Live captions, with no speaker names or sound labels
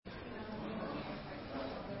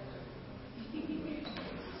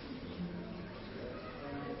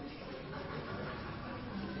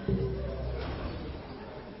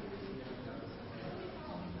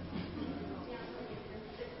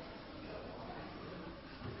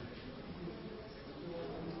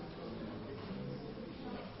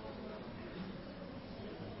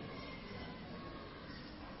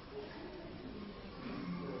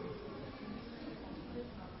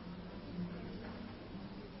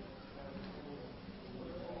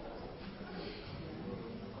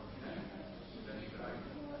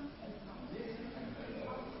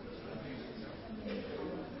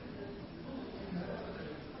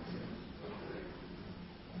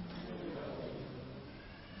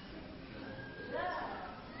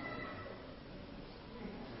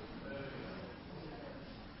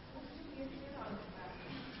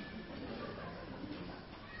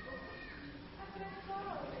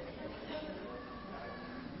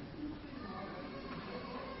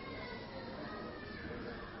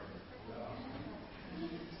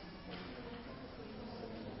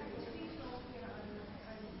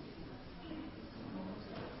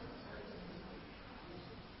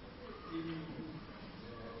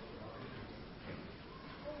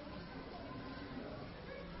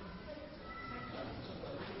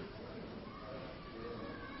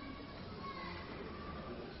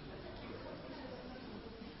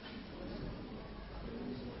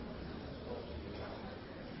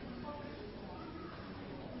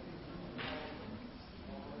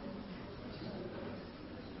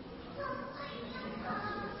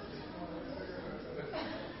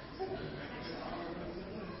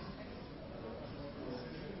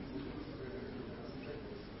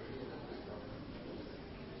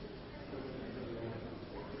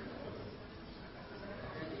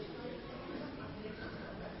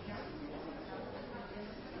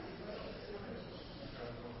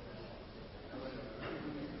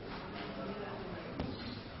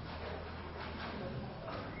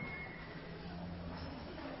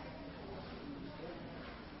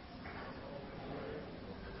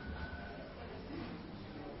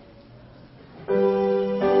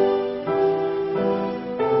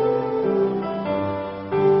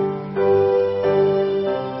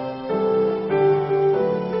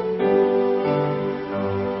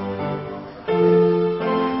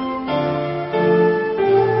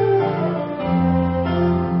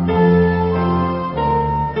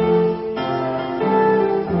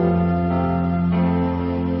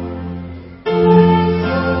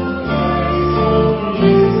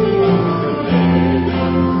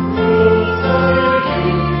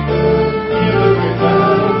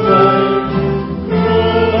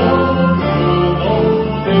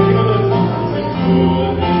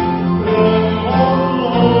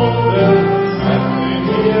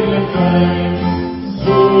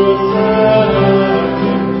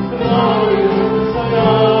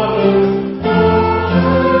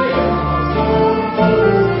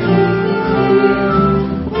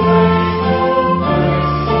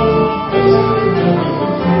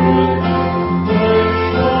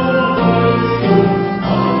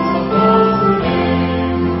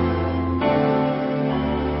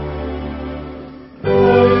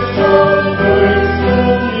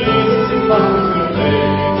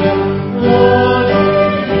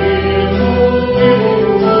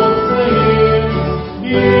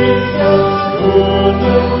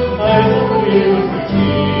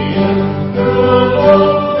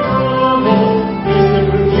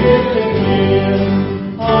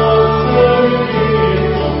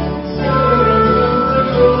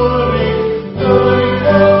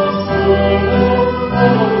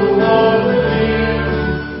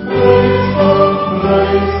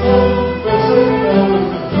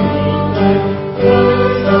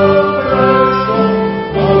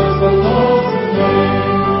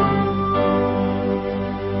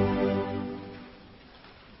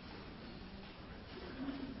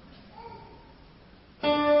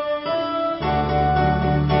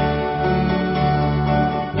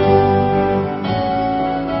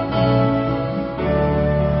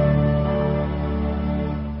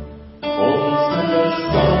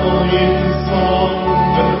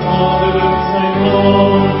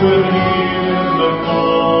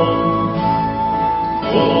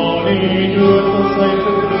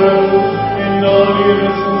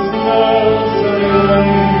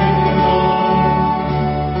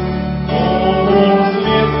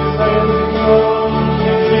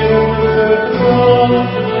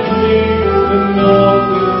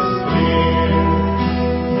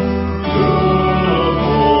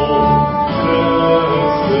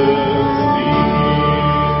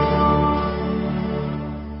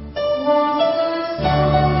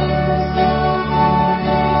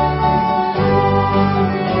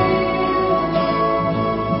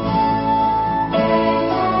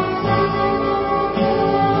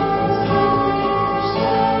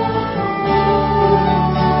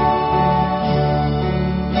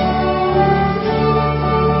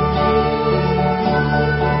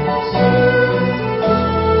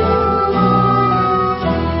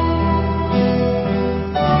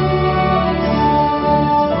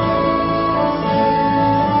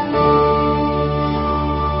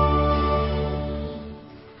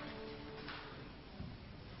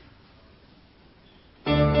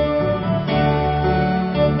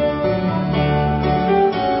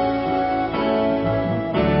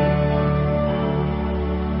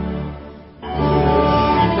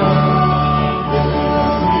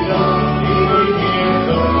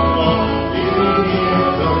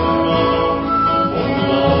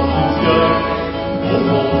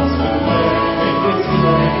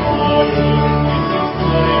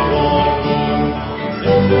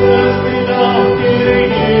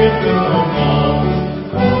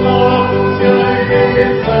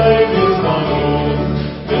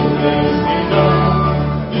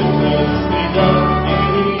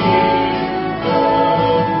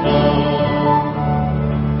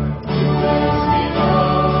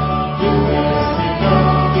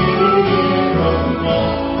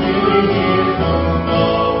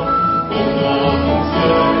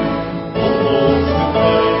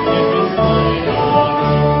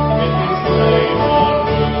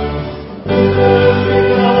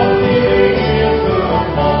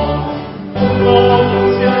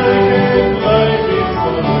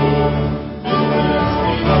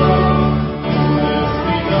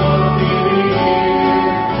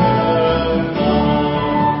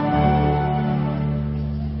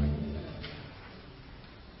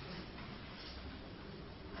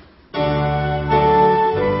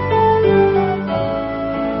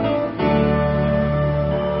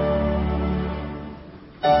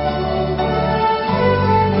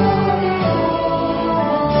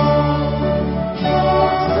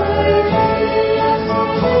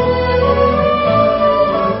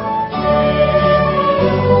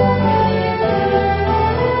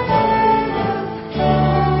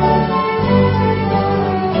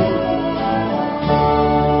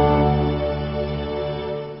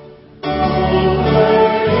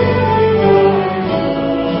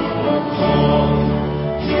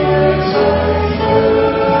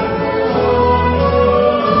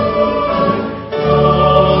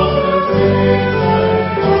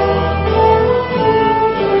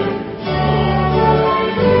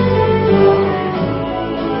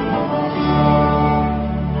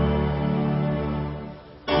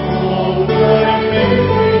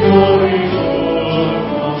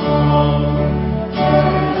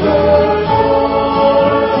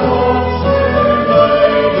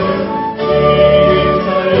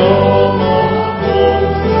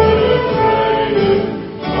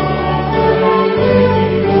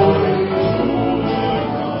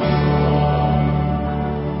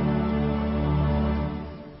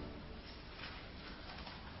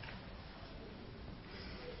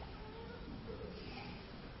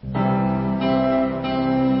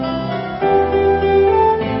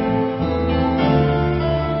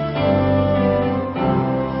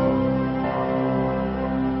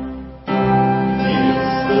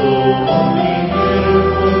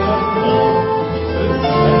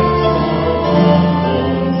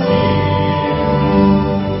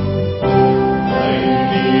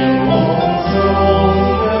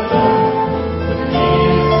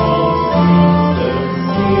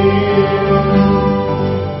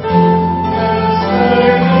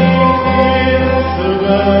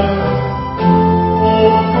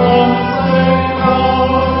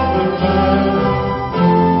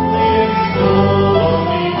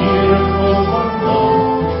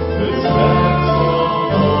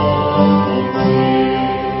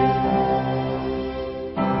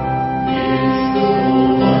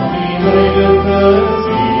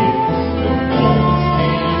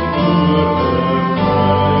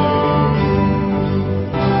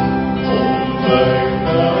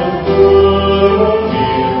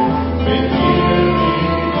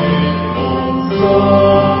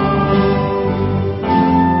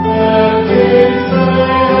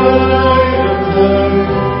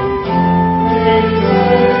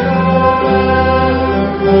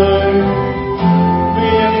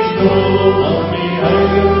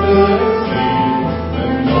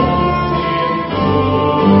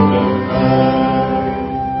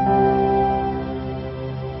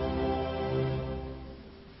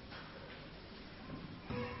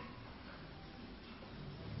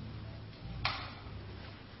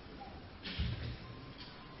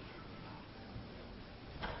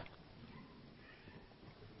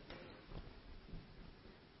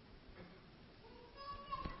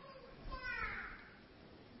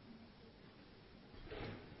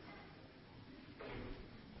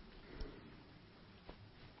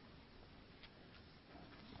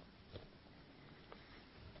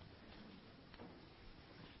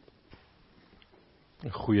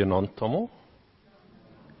Goeienaand almal.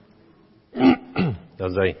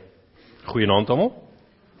 Dis hy. Goeienaand almal.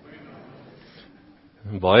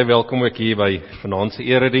 Baie welkom ook hier by vanaand se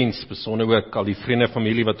erediens, besonder ook al die vriende en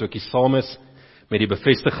familie wat ook hier saam is met die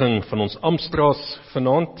bevestiging van ons amptstraat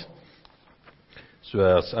vanaand. So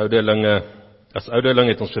as ouderling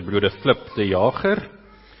het ons vir broeder Flip de Jager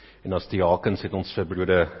en as diakens het ons vir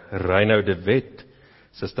broeder Reinhou de Wet,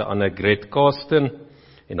 suster Anne Gret Kasten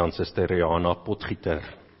en dan suster Rihanna Potgieter.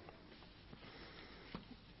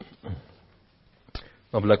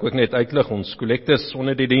 Dan wil ek ook net uitlig ons kollektes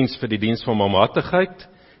onder die diens vir die diens van mamatigheid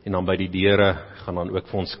en dan by die deure gaan dan ook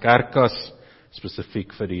vir ons kerkkas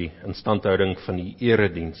spesifiek vir die instandhouding van die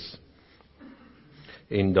erediens.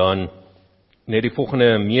 En dan net die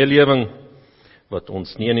volgende meelewing wat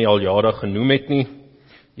ons nie in die aljare genoem het nie.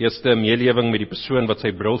 Eerste meelewing met die persoon wat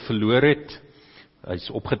sy bril verloor het. Hy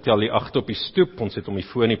is opgetel die 8 op die stoep, ons het hom hier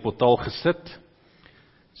voor in die portaal gesit.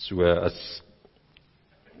 So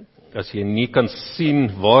as jy nie kan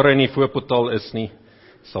sien waar hy in die voorportaal is nie,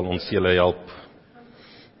 sal ons julle help.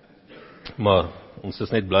 Maar ons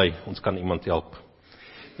is net bly, ons kan iemand help.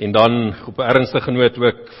 En dan op 'n ernstige noot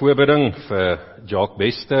ook voorbidding vir Jacques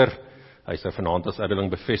Bester. Hy is vanaand as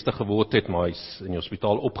ouderling bevestig geword het, maar hy's in die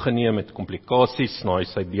hospitaal opgeneem met komplikasies na hy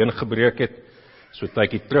sy been gebreek het, so 'n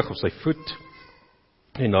tydjie terug op sy voet.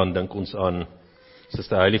 En dan dink ons aan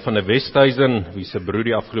Suster Heilie van der Westhuizen, wie se broer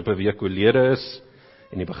die afgelope week oorlede is,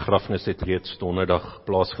 en die begrafnis het reeds donderdag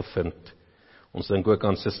plaasgevind. Ons dink ook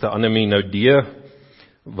aan Suster Annemie Nuwe,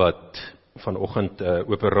 wat vanoggend 'n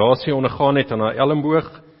operasie ondergaan het aan haar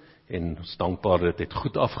elmboog, en ons dankbaar dit het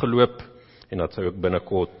goed afgeloop, en dat sy ook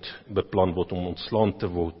binnekort beplan word om ontslaan te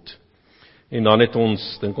word. En dan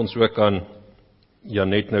dink ons ook aan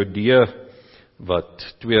Janet Nuwe,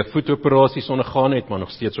 wat 2 voetoperasies ondergaan het, maar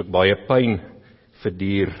nog steeds ook baie pyn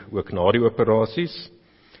verduur, ook na die operasies.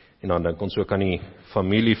 En dan dink ons ook aan die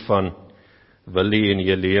familie van Willie en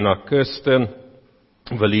Helena Kirsten.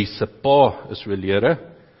 Willie se pa is oorlede,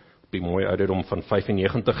 op die mooi ouderdom van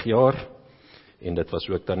 95 jaar, en dit was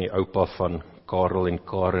ook dan die oupa van Karel en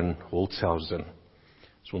Karen Holtzhausen.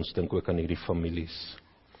 So ons dink ook aan hierdie families.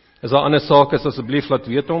 As daar ander sake is, asseblief laat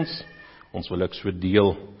weet ons wil ook so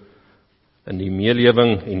deel in die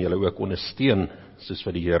meelewing en julle ook ondersteun, soos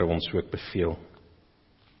wat die Here ons ook beveel.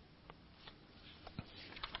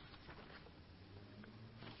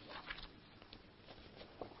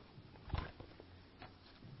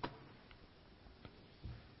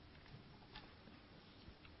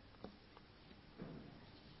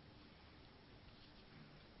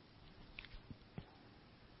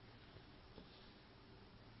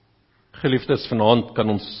 Geliefdes, vanaand kan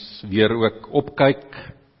ons weer ook opkyk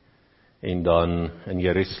en dan in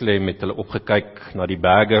Jerusalem het hulle opgekyk na die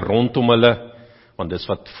berge rondom hulle, want dis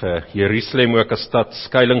wat vir Jerusalem ook as stad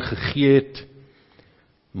skuiling gegee het.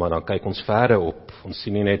 Maar dan kyk ons verder op, ons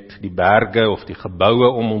sien nie net die berge of die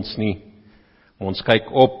geboue om ons nie, maar ons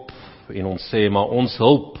kyk op en ons sê, maar ons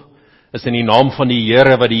hulp is in die naam van die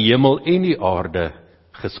Here wat die hemel en die aarde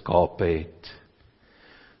geskape het.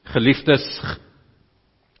 Geliefdes,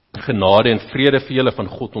 genade en vrede vir julle van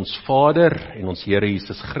God ons Vader en ons Here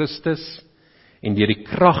Jesus Christus en deur die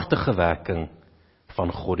kragtige werking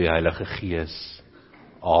van God die Heilige Gees.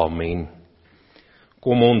 Amen.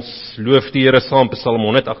 Kom ons loof die Here saam, Psalm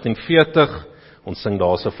 148, ons sing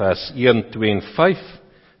daarso vers 1, 2 en 5,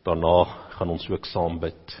 daarna gaan ons ook saam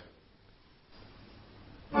bid.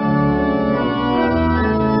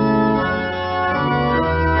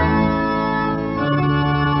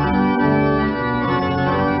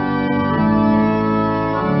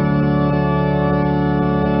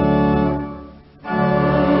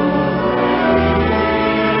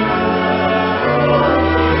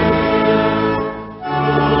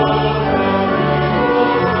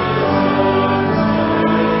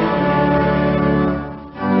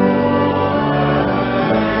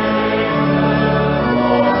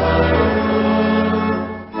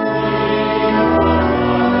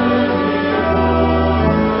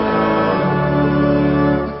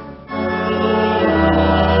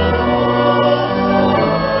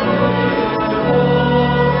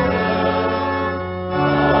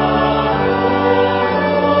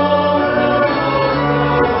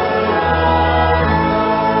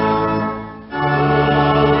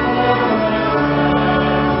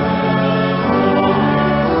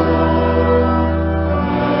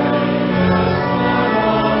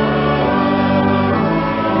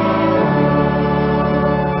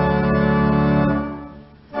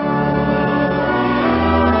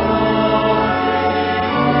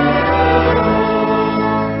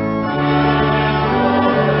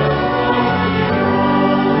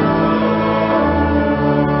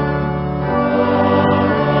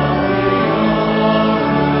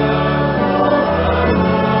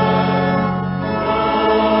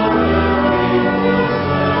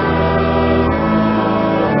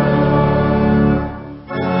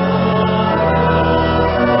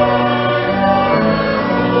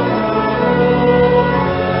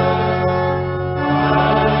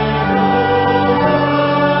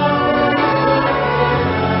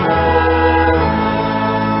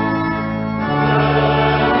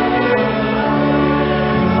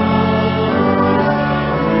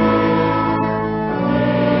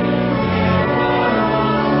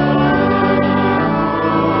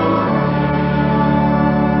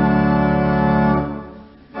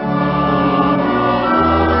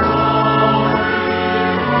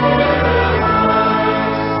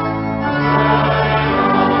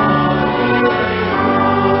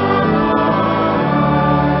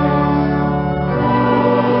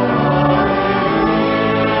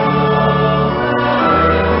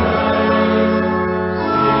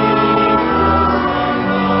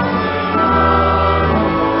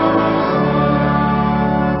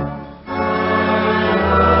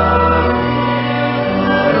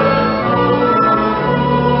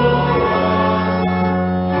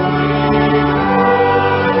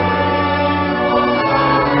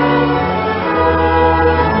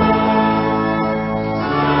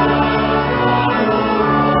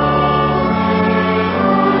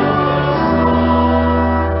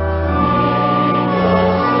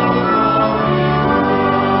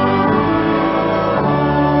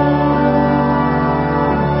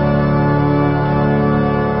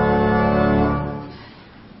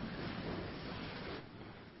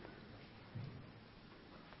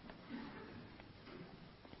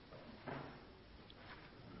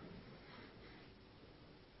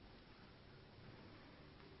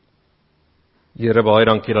 Here, baie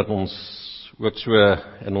dankie dat ons ook so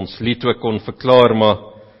in ons lied ook kon verklaar, maar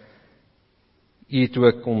U het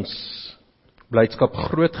ook ons blydskap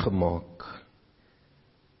groot gemaak.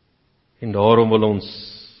 En daarom wil ons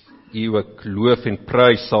U ook loof en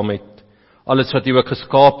prys saam met alles wat U ook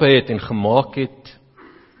geskape het en gemaak het.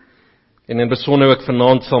 En in besonder ook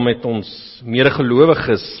vanaand saam met ons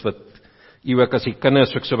medegelowiges wat U ook as U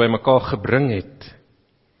kinders ook so bymekaar gebring het.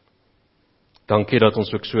 Dankie dat ons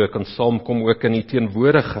ook so kan saamkom ook in U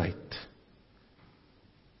teenwoordigheid.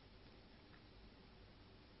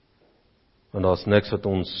 Want daar's niks wat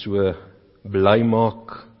ons so bly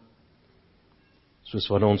maak, soos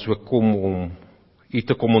wanneer ons ook kom om U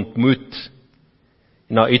te kom ontmoet,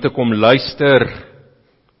 en na U te kom luister,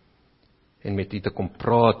 en met U te kom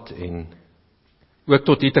praat, en ook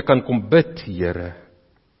tot U te kan kom bid, Here.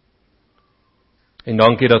 En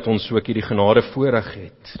dankie dat ons ook hierdie genade voorreg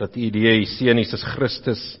het, dat U die Seun Jesus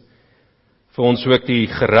Christus vir ons ook die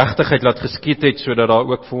geregtigheid laat geskied het, sodat daar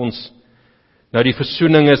ook vir ons nou die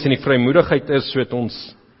versoening is en die vrymoedigheid is, sodat ons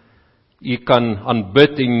U kan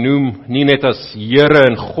aanbid en noem, nie net as Here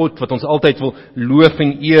en God, wat ons altyd wil loof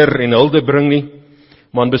en eer en hulde bring nie,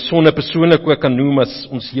 maar in besonder persoonlik ook kan noem as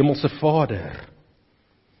ons hemelse Vader.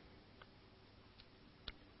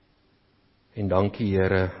 En dankie,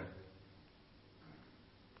 Here,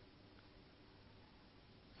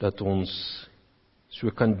 dat ons so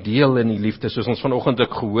kan deel in die liefde, soos ons vanoggend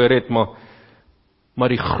ook gehoor het, maar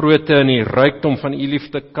die grootte en die rykdom van U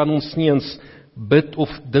liefde kan ons nie eens bid of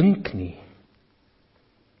dink nie.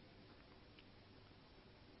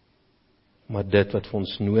 Maar dit wat vir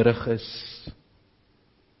ons nodig is,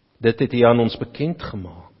 dit het U aan ons bekend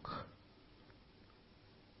gemaak.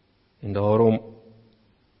 En daarom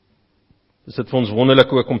is dit vir ons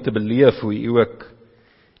wonderlik ook om te beleef hoe U ook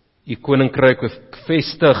U koninkryk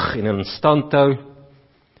vestig en in stand hou,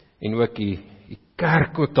 en ook U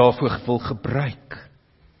kerk ook daarvoor wil gebruik.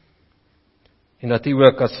 En dat U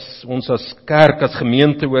ook ons as kerk, as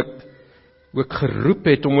gemeente ook geroep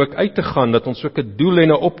het om ook uit te gaan, dat ons ook 'n doel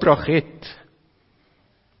en 'n opdrag het,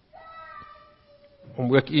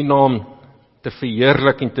 om ook U naam te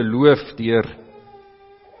verheerlik en te loof deur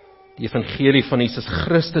die evangelie van Jesus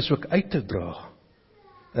Christus ook uit te dra,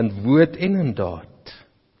 in woord en in daad.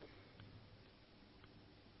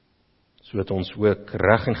 Sodat ons ook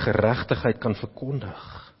reg en geregtigheid kan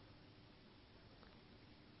verkondig.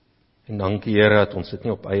 En dankie, Here, dat ons dit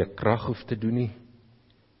nie op eie krag hoef te doen nie,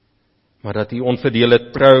 maar dat U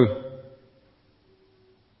onverdeelde trou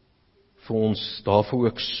vir ons daarvoor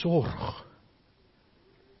ook sorg.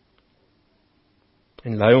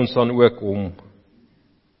 En lei ons dan ook om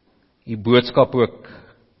U boodskap ook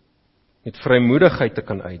met vrymoedigheid te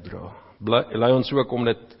kan uitdra. Lei ons ook om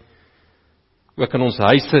dit ook in ons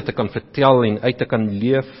huise te kan vertel en uit te kan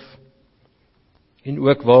leef, en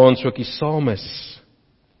ook waar ons ook hier saam is,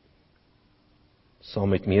 saam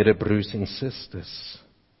met medebroers en susters.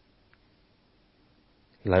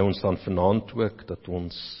 Lei ons dan vanaand ook, dat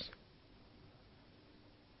ons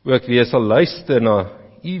ook weer sal luister na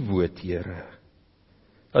U woord, Here,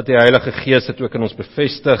 dat die Heilige Gees dit ook in ons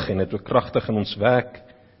bevestig, en dit ook kragtig in ons werk,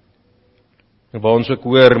 en waar ons ook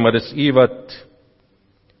hoor, maar dis U wat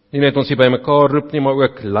nie net ons hier by mekaar roep nie, maar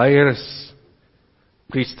ook leiers,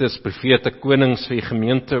 priesters, profete, konings vir die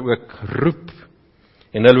gemeente ook roep,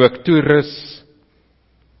 en hulle ook toerus,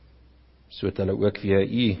 sodat hulle ook weer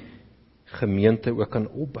U gemeente ook kan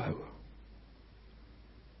opbou.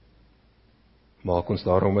 Maak ons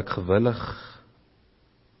daarom ook gewillig,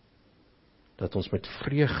 dat ons met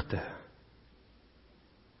vreugde,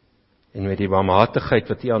 en met die barmhartigheid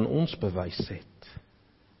wat U aan ons bewys het,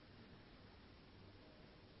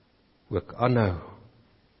 ook aanhou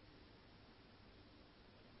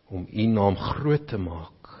om U naam groot te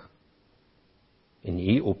maak en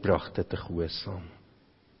U opdragte te gehoorsaam.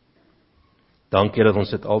 Dankie dat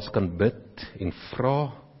ons dit als kan bid en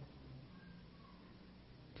vra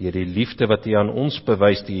deur die liefde wat U aan ons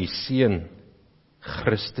bewys deur U Seun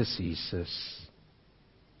Christus Jesus.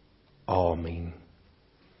 Amen.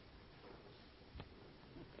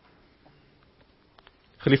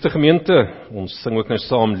 Geliefde gemeente, ons sing ook nou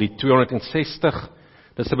saam lied 260.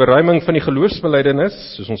 Dit is 'n beruiming van die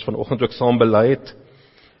geloofsbelijdenis, soos ons vanoggend ook saam bely het.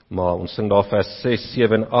 Maar ons sing daar vers 6,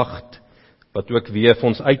 7 en 8, wat ook weer vir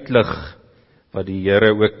ons uitlig wat die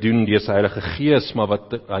Here ook doen deur sy Heilige Gees, maar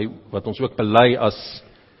wat ons ook bely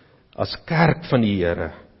as kerk van die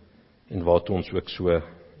Here, en waartoe ons ook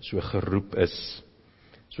so geroep is.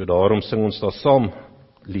 So daarom sing ons daar saam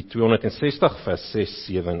lied 260 vers 6,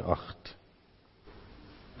 7 en 8.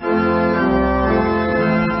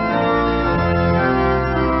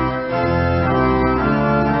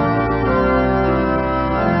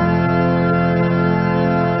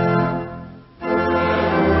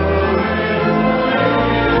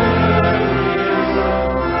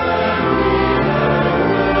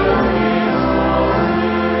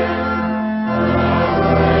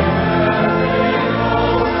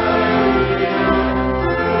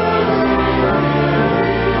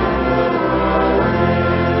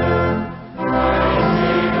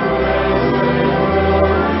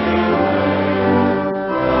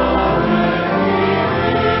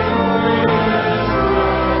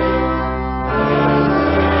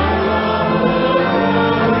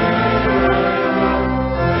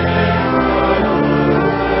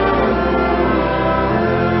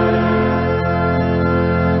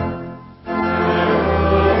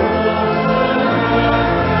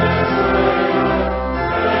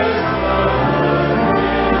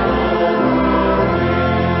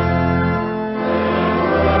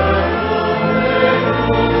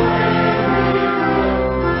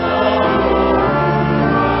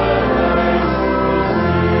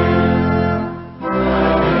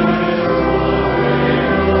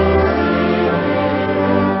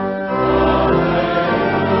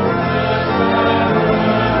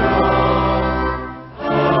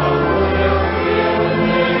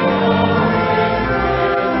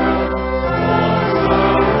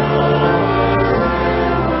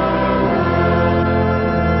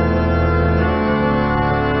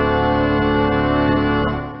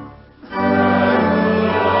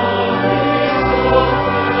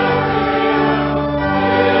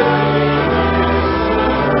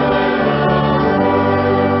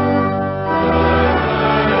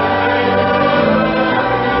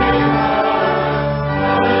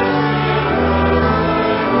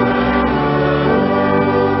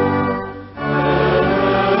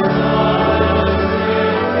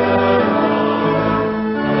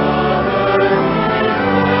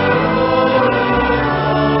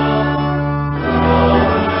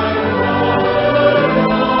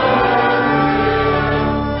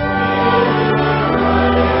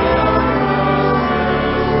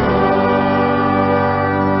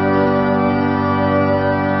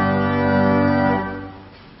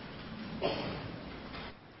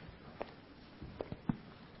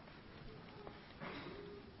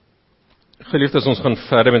 Geliefdes, ons gaan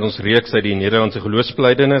verder met ons reeks uit die Nederlandse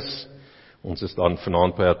geloofsbelijdenis. Ons is dan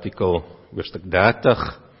vanaand by artikel hoofstuk 30.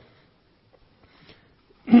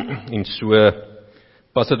 En so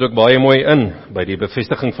pas dit ook baie mooi in by die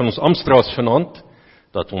bevestiging van ons Amstraat vanaand,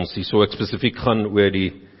 dat ons hier so spesifiek gaan oor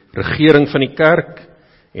die regering van die kerk,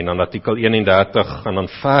 en dan artikel 31 gaan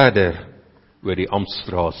dan verder oor die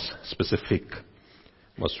Amstraat spesifiek.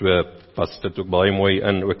 Maar so pas dit ook baie mooi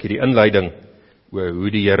in, ook hierdie inleiding, oor hoe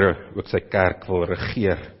die Here ook sy kerk wil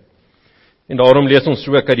regeer. En daarom lees ons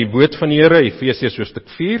ook uit die woord van die Here, Efesiërs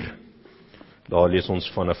hoofstuk 4. Daar lees ons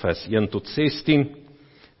vanaf vers 1 tot 16.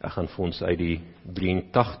 Ek gaan vir ons uit die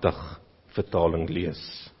 83 vertaling lees.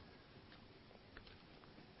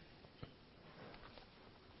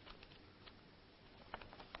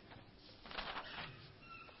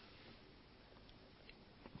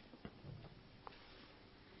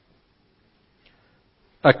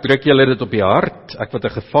 Ek druk julle dit op die hart, ek wat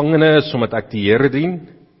 'n gevangene is, omdat ek die Here dien.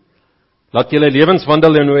 Laat julle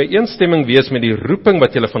lewenswandel in ooreenstemming wees met die roeping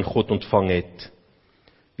wat julle van God ontvang het.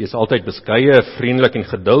 Wees altyd beskeie, vriendelik en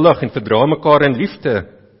geduldig en verdra mekaar in liefde.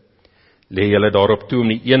 Lê julle daarop toe om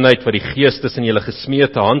die eenheid wat die Gees tussen julle gesmee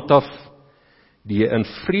te handhaaf, die in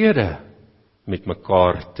vrede met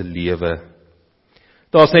mekaar te lewe.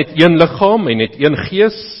 Daar's net een liggaam en net een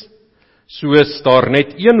Gees, soos daar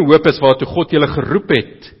net een hoop is waartoe God julle geroep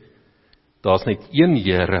het. Daar's net een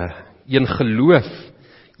Here, een geloof,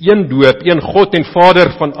 een doop, een God en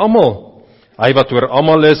Vader van almal. Hy wat oor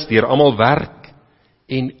almal is, deur almal werk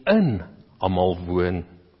en in almal woon.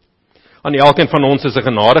 Aan elkeen van ons is 'n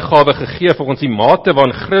genadegawe gegee volgens die mate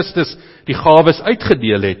waarin Christus die gawes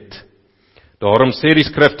uitgedeel het. Daarom sê die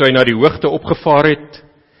skrif, toe hy na die hoogte opgevaar het,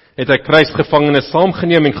 het hy kruisgevangenes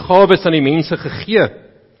saamgeneem en gawes aan die mense gegee.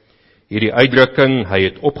 Hierdie uitdrukking, hy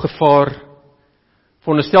het opgevaar,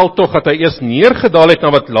 veronderstel tog dat hy eers neergedaal het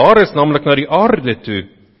na wat laer is, naamlik na die aarde toe.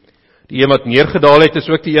 Die een wat neergedaal het, is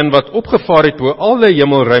ook die een wat opgevaar het bo alle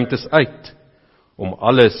hemelruimtes uit, om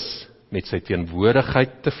alles met sy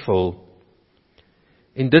teenwoordigheid te vul.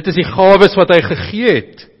 En dit is die gawes wat hy gegee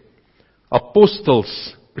het: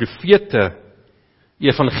 apostels, profete,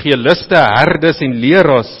 evangeliste, herdes en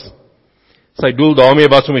leraars. Sy doel daarmee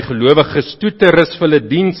was om die gelowiges toe te rus vir hulle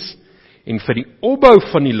diens en vir die opbou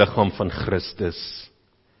van die liggaam van Christus.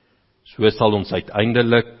 So sal ons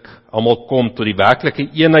uiteindelik almal kom tot die werklike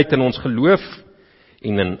eenheid in ons geloof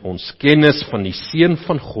en in ons kennis van die Seun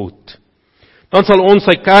van God. Dan sal ons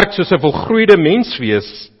sy kerk soos 'n volgroeide mens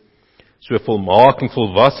wees, so volmaak en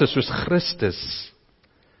volwasse soos Christus.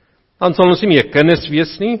 Dan sal ons nie meer kinders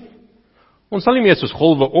wees nie. Ons sal nie meer soos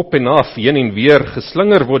golwe op en af, heen en weer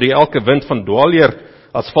geslinger word deur elke wind van dwaalleer,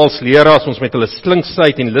 as vals leraars ons met hulle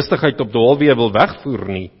slinksheid en listigheid op dwaalweë wil wegvoer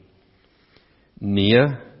nie. Nee,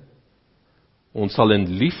 ons sal in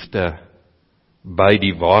liefde by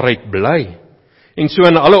die waarheid bly, en so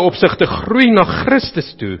in alle opsigte groei na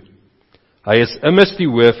Christus toe. Hy is immers die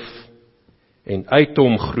hoof, en uit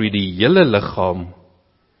hom groei die hele liggaam.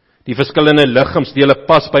 Die verskillende liggaamsdele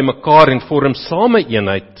pas by mekaar en vorm same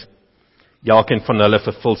eenheid. Elkeen van hulle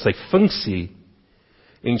vervul sy funksie,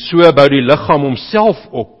 en so bou die liggaam homself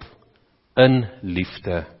op in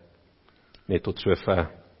liefde. Net tot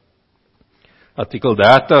sover. Artikel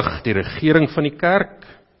 30, die regering van die kerk.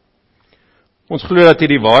 Ons glo dat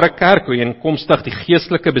hierdie ware kerk, ooreenkomstig die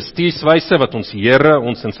geestelike bestuurswyse wat ons Here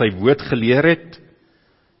ons in sy woord geleer het,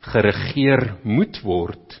 geregeer moet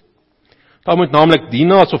word. Daar moet naamlik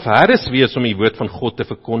dienaars of herdes wees om die woord van God te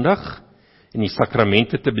verkondig en die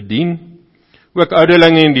sakramente te bedien. Ook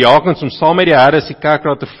ouderlinge en diakens om saam met die herdes die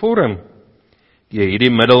kerkraad te vorm. Deur hierdie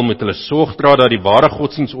middel moet hulle sorg dra dat die ware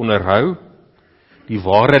godsdiens onderhou, die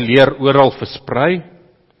ware leer oral versprei,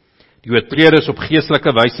 die oortreders op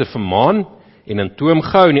geestelike wyse vermaan en in toom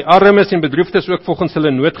gehou, en die armes en bedroefdes ook volgens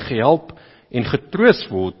hulle nood gehelp en getroos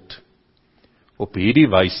word. Op hierdie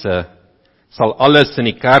wyse sal alles in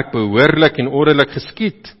die kerk behoorlik en ordelik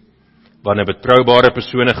geskied, wanneer betroubare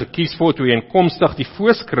persone gekies word ooreenkomstig die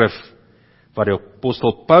voorskrif wat die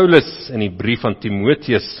apostel Paulus in die brief aan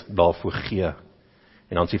Timoteus daarvoor gee.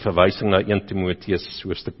 En dan is die verwysing na 1 Timoteus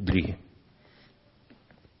hoofstuk 3.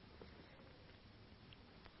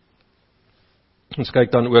 Ons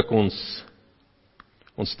kyk dan ook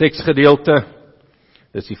ons teksgedeelte,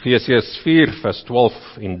 dis Efesiërs 4 vers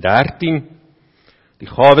 12 en 13.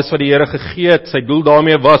 Die gawes wat die Here gegee het, sy doel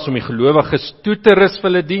daarmee was om die gelowiges toe te rus vir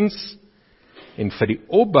hulle diens en vir die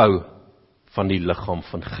opbou van die liggaam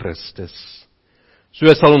van Christus. So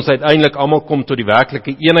sal ons uiteindelik almal kom tot die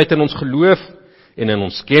werklike eenheid in ons geloof en in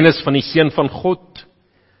ons kennis van die Seun van God.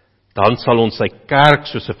 Dan sal ons sy kerk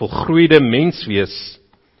soos 'n volgroeide mens wees,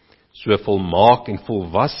 so volmaak en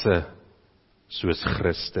volwasse soos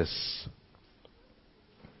Christus.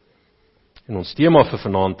 En ons tema vir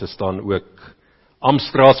vanaand is dan ook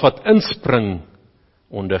amptdraers wat inspring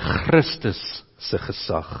onder Christus se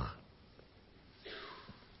gesag.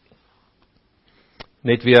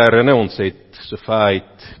 Net weer herinner ons het sover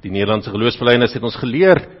uit die Nederlandse geloofsbelijdenis het ons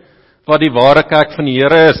geleer wat die ware kerk van die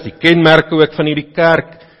Here is, die kenmerke ook van hierdie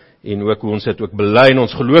kerk, en ook hoe ons dit ook bely in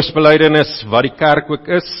ons geloofsbelijdenis, wat die kerk ook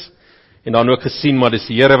is, en dan ook gesien, maar dis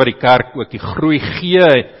die Here wat die kerk ook die groei gee,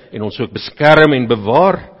 en ons ook beskerm en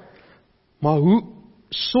bewaar. Maar hoe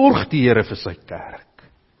sorg die Here vir sy kerk?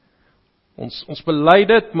 Ons bely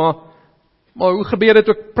dit, maar hoe gebeur dit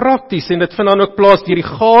ook prakties, en dit vind dan ook plaas deur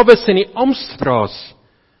die gawes en die amptdraers,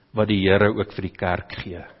 wat die Here ook vir die kerk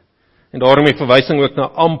gee. En daarom die verwysing ook na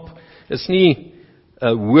amp, is nie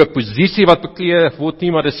 'n hoë posisie wat beklee word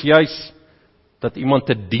nie, maar dis juis dat iemand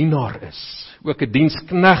 'n dienaar is, ook 'n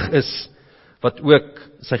dienskneg is, wat ook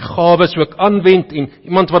sy gawes ook aanwend, en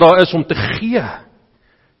iemand wat daar is om te gee.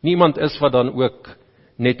 Niemand is wat dan ook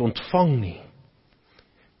net ontvang nie.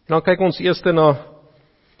 En dan kyk ons eers na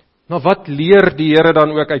wat leer die Here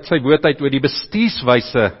dan ook uit sy woord uit oor die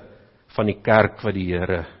bestuurswyse van die kerk wat die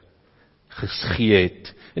Here gegee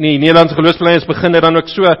het. In die Nederlandse geloofsbelijdenis begin dit dan ook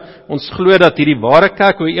so, ons glo dat hierdie ware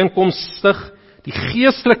kerk ooreenkomstig die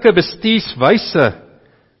geestelike bestuurswyse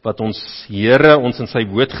wat ons Here ons in sy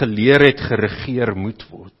woord geleer het, geregeer moet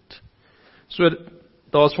word. So,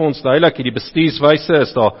 daar is vir ons duidelik, hierdie bestuurswyse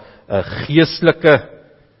is daar 'n geestelike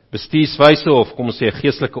bestuurswyse, of kom ons sê 'n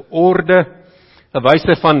geestelike orde, 'n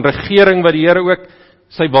wyse van regering wat die Here ook,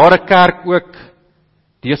 sy ware kerk ook,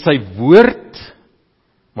 deur sy woord,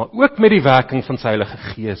 maar ook met die werking van sy Heilige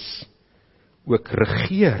Gees, ook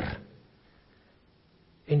regeer.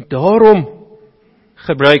 En daarom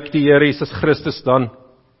gebruik die Here Jesus Christus dan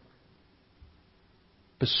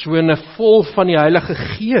persone vol van die Heilige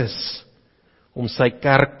Gees, om sy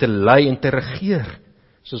kerk te lei en te regeer.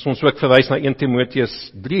 Soos ons ook verwys na 1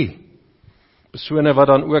 Timoteus 3. Persone wat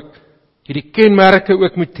dan ook hierdie kenmerke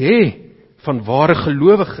ook moet hê van ware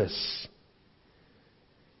gelowiges.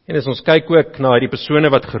 En as ons kyk ook na die persone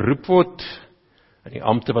wat geroep word, en die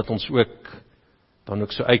ampte wat ons ook dan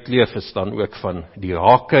ook so uitleef, is dan ook van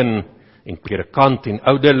diaken en predikant en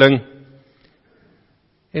ouderling.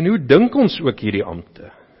 En hoe dink ons ook hierdie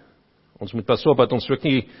ampte? Ons moet pas op dat ons ook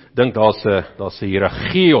nie dink daar's 'n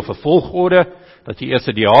hiërargie of 'n volgorde, dat jy eers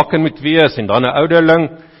 'n diaken moet wees en dan 'n ouderling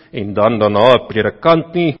en dan daarna 'n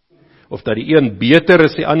predikant nie, of dat die een beter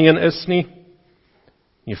as die ander een is nie.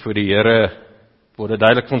 Nie vir die Here word dit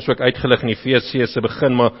duidelik vir ons ook uitgelig in Efesië se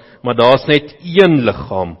begin, maar daar's net een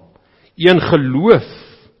liggaam, een geloof.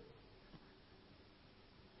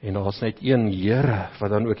 En daar's net een Here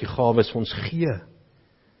wat dan ook die gawes vir ons gee.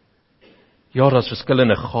 Ja, daar's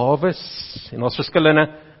verskillende gawes en daar's verskillende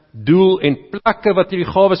doel en plekke wat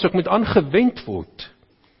hierdie gawes ook moet aangewend word.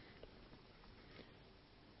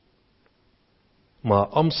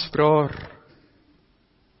 Maar amptdraer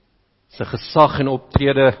se gesag en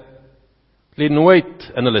optrede lê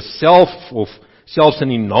nooit in hulle self of selfs in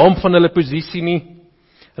die naam van hulle posisie nie.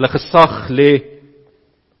 Hulle gesag lê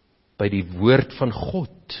by die woord van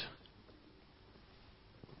God.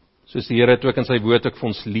 Soos die Here het ook in sy woord ook vir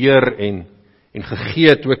ons leer en gegee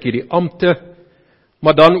het ook hierdie ampte,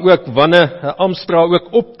 maar dan ook wanneer 'n amptdraer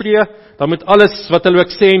ook optree, dan moet alles wat hulle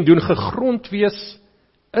ook sê en doen gegrond wees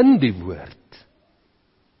in die woord.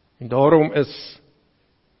 En daarom is,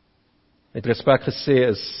 met respek gesê,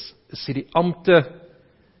 is hierdie ampte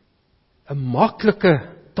 'n maklike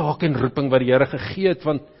taak en roeping wat die Here gegee het,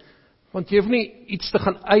 want jy hoef nie iets te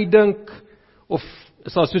gaan uitdink, of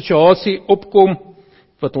as daar 'n situasie opkom,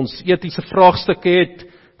 wat ons etiese vraagstukke het,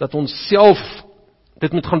 dat ons self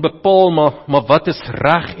dit moet gaan bepaal, maar wat is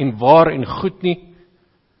reg en waar en goed nie.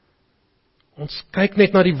 Ons kyk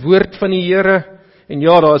net na die woord van die Here, en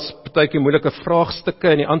ja, daar is partykeer moeilike vraagstukke,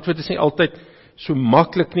 en die antwoord is nie altyd so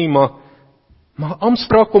maklik nie, maar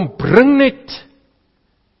amptdraer kom bring net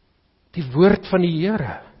die woord van die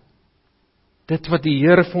Here. Dit wat die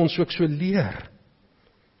Here vir ons ook so leer,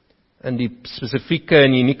 in die spesifieke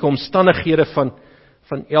en unieke omstandighede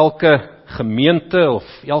van elke gemeente, of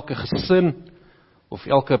elke gesin, of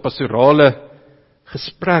elke pastorale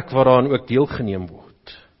gesprek waaraan ook deelgeneem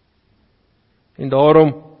word. En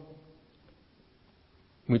daarom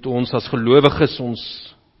moet ons as gelowiges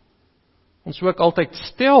ons ook altyd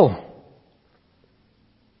stel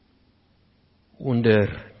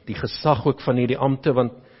onder die gesag ook van hierdie ampte,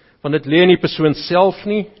 want dit lê in die persoon self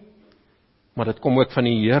nie, maar dit kom ook van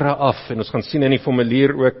die Here af, en ons gaan sien in die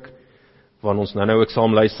formulier ook, waar ons nou ook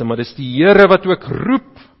saam luister, maar dis die Here wat ook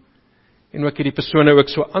roep, en ook hierdie persone ook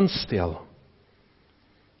so aanstel.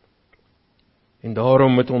 En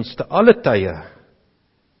daarom moet ons te alle tye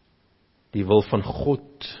die wil van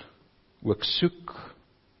God ook soek,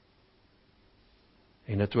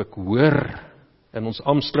 en dit ook hoor in ons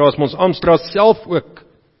Amstra's, maar ons Amstra's self ook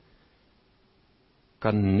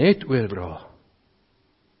kan net oordra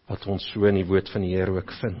wat ons so in die woord van die Here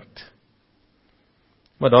ook vind.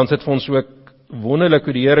 Maar dan is dit vir ons ook wonderlik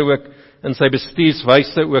hoe die Here ook in sy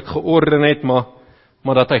bestuurswyse ook georden het,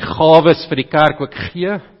 maar dat hy gawes vir die kerk ook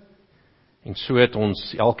gee, en so het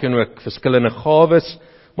ons elkeen ook verskillende gawes,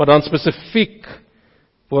 maar dan spesifiek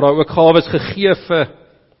word daar ook gawes gegee vir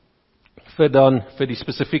die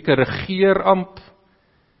spesifieke regeeramp,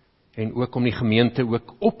 en ook om die gemeente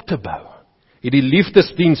ook op te bou. Hierdie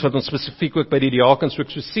liefdesdiens wat ons spesifiek ook by die diakens ook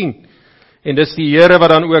so sien, en dis die Here wat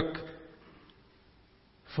dan ook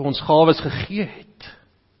vir ons gawes gegee het,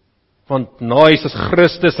 want na Jesus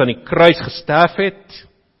Christus aan die kruis gesterf het,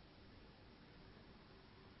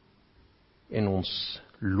 en ons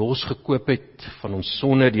losgekoop het van ons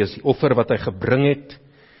sonde, deur die offer wat hy gebring het,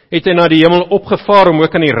 het hy na die hemel opgevaar om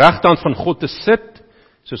ook aan die regterhand van God te sit,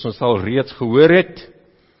 soos ons al reeds gehoor het.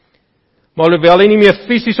 Maar alhoewel hy nie meer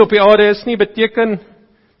fisies op die aarde is nie, beteken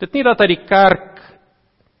dit nie dat hy die kerk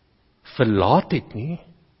verlaat het nie,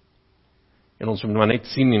 en ons moet maar net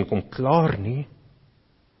sien en kom klaar nie.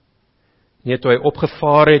 Nie toe hy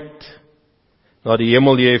opgevaar het na die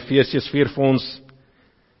hemel, die Efesiërs 4 vir ons,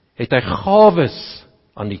 het hy gawes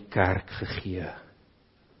aan die kerk gegee.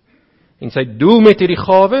 En sy doel met hierdie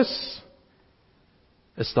gawes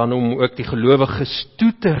is dan om ook die gelowiges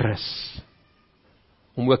toe te rus,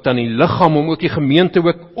 om ook dan die liggaam, om ook die gemeente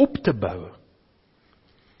ook op te bou.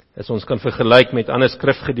 As ons kan vergelyk met ander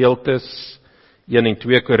skrifgedeeltes, 1 en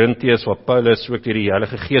 2 Korintiërs, waar Paulus ook deur die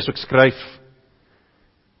Heilige Gees ook skryf,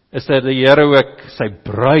 is dat die Here ook sy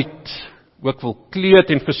bruid ook wil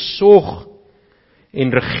kleed en versorg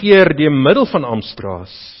en regeer deur middel van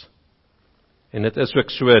Amstra's. En dit is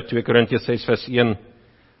ook so, 2 Korintiërs 6 vers 1,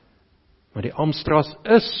 maar die Amstra's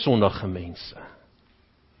is sondige mense.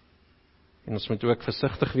 En ons moet ook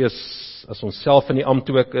versigtig wees, as ons self in die ambt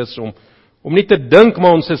ook is, om nie te dink,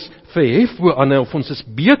 maar ons is verhef bo ander, of ons is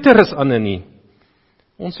beter as ander nie.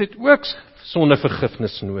 Ons het ook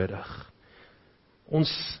sondevergifnis nodig.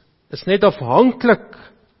 Ons is net afhanklik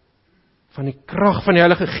van die krag van die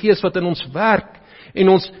Heilige Gees wat in ons werk,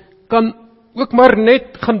 en ons kan ook maar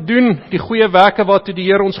net gaan doen die goeie werke waartoe die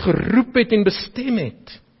Here ons geroep het en bestem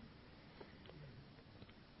het.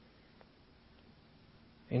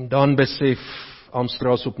 En dan besef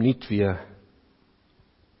Amstra's opnuut weer,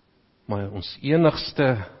 maar ons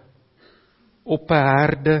enigste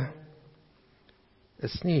opperherde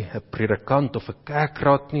is nie 'n predikant of 'n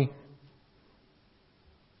kerkraad nie,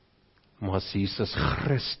 maar is Jesus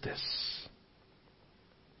Christus.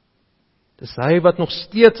 Dis hy wat nog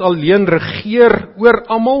steeds alleen regeer oor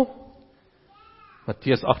almal.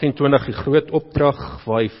 Matteus 28, die groot opdrag,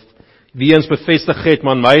 waar hy wie eens bevestig het,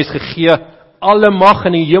 maar my is gegee alle mag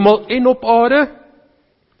in die hemel en op aarde.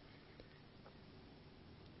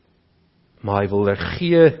 Maar hy wil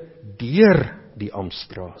regeer deur die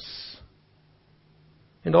Amstra's.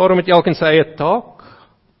 En daarom het elkeen sy eie taak,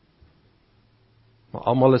 maar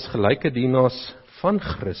almal is gelyke dienaars van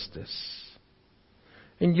Christus.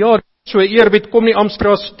 En ja, so eerbied kom die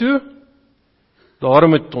Amstra's toe, daarom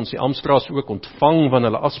moet ons die Amstra's ook ontvang,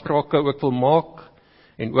 wanneer hulle afsprake ook wil maak,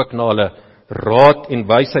 en ook na hulle raad en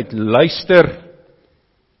wysheid luister,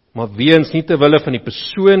 maar weens nie te wille van die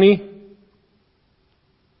persoon nie,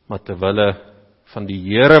 maar te wille van die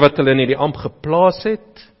Here wat hulle in die ambt geplaas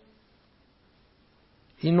het,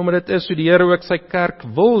 en omdat dit is hoe die Here ook sy kerk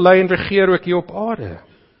wil lei en regeer ook hier op aarde.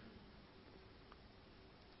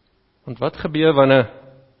 Want wat gebeur wanneer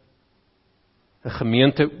 'n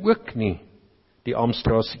gemeente ook nie die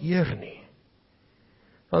Amstra's eer nie?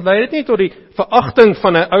 Dan lei dit nie tot die veragting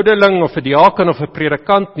van 'n ouderling of 'n diaken of 'n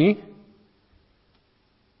predikant nie.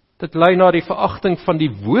 Dit lei na die veragting van die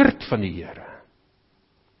woord van die Here.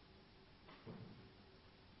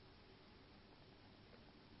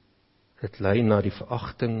 Dit lei na die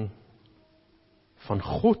veragting van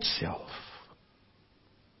God self.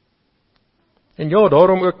 En ja,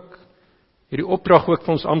 daarom ook hierdie opdrag ook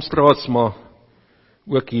vir ons Amstra's, maar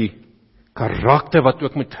ook die karakter wat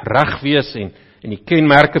ook moet reg wees, en die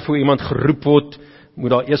kenmerke vir hoe iemand geroep word, moet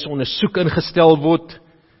daar eers ondersoek ingestel word,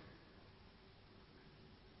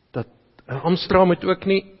 dat 'n Amstra moet ook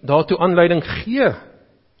nie daartoe aanleiding gee,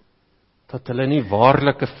 dat hulle nie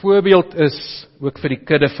waarlik 'n voorbeeld is, ook vir die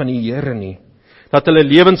kudde van die Here nie, dat hulle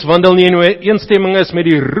lewenswandel nie in ooreenstemming is met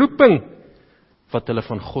die roeping, wat hulle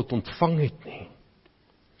van God ontvang het nie,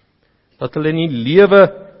 dat hulle nie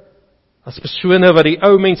lewe as persone wat die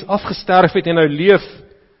ou mens afgesterf het en nou leef,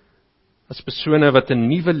 as persone wat 'n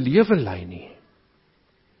nuwe lewe lei nie.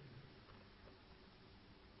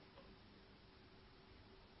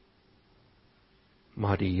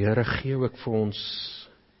 Maar die Here gee ook vir ons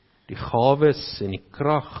die gawes en die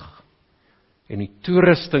krag en die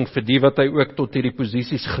toerusting vir die wat hy ook tot hierdie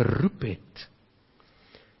posisies geroep het.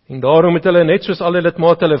 En daarom het hulle net soos alle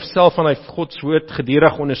lidmate hulle self van hy God se woord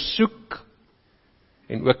gedurig ondersoek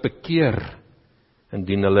en ook bekeer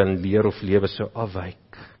indien hulle in leer of lewe sou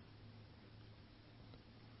afwyk.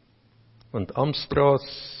 Want Amstra's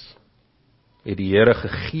het die Here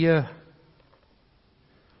gegee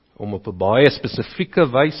om op 'n baie spesifieke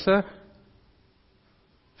wyse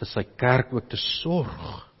vir sy kerk ook te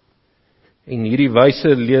sorg. En hierdie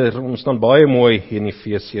wyse leer ons dan baie mooi hier in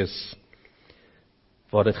Efesiërs,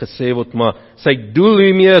 waar dit gesê word, maar sy doel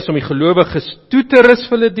hiermee is om die gelowiges toe te rus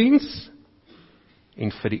vir hulle diens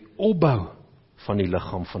en vir die opbou van die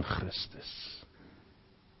liggaam van Christus.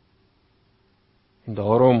 En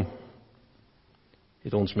daarom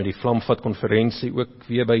het ons met die Vlamvat konferensie ook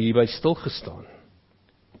weer hierby stilgestaan.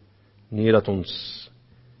 Nie dat ons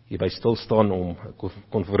hierby stilstaan om 'n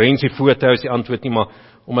konferensie voor te hou as die antwoord nie, maar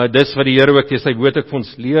omdat dis wat die Here ook deur sy woord ook vir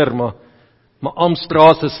ons leer, maar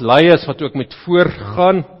Amstra's is leiers wat ook met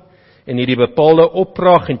voorgaan en hierdie bepaalde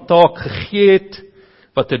opdrag en taak gegee het,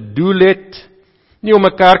 wat 'n doel het, nie om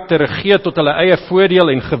 'n kerk te regeer tot hulle eie voordeel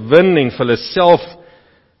en gewin en vir hulle self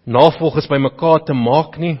navolgers by mekaar te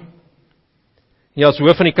maak nie. Ja, as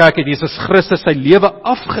hoof van die kerk het Jesus Christus sy lewe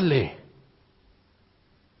afgelê.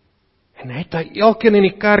 En het hy elkeen in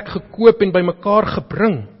die kerk gekoop en by mekaar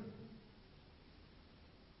gebring.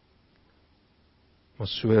 Maar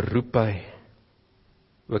so roep hy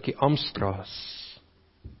ook die Amstra's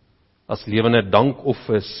as lewende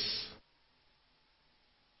dankoffers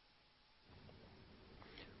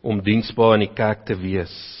om diensbaar in die kerk te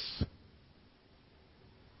wees.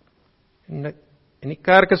 En die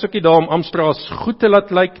kerk is ook nie daar om Amstra's goed te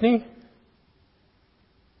laat lyk nie,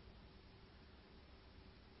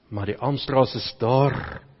 maar die Amstra's is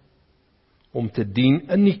daar om te dien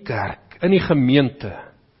in die kerk, in die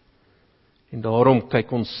gemeente. En daarom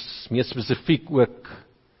kyk ons meer spesifiek ook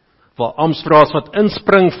waar Amstra's wat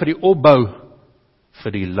inspring vir die opbou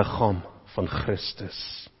vir die liggaam van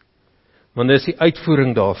Christus. Want dit is die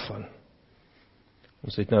uitvoering daarvan.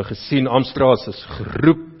 Ons het nou gesien, Amstra's is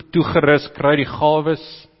geroep, toegerus, kry die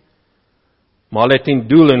gawes, maar hulle het 'n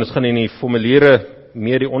doel, en ons gaan in die formuliere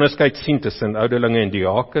meer die onderskeid sien tussen ouderlinge en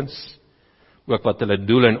diakens, ook wat hulle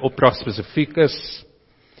doel en opdrag spesifiek is.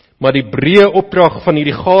 Maar die breë opdrag van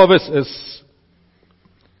hierdie gawes is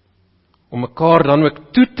om mekaar dan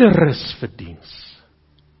ook toe te rus vir diens.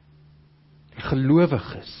 Die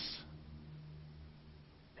gelowiges.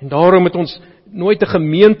 En daarom moet ons nooit 'n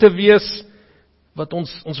gemeente wees wat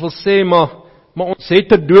ons wil sê, maar ons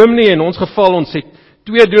het 'n dominee, in ons geval ons het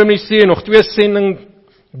 2 dominees en nog 2 sending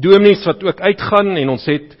dominees wat ook uitgaan, en ons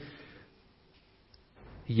het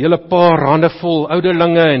 'n hele paar handevol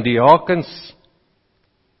ouderlinge en diakens,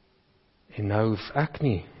 en nou hoef ek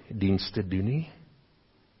nie diens te doen nie.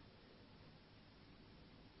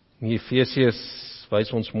 In Efesiërs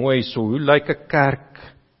wys ons mooi so hoe lyk 'n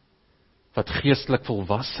kerk wat geestelik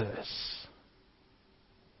volwasse is.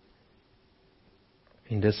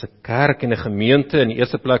 En dis 'n kerk en 'n gemeente in die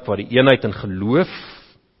eerste plek waar die eenheid in geloof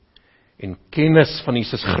en kennis van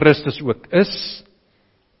Jesus Christus ook is.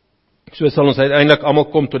 So sal ons uiteindelik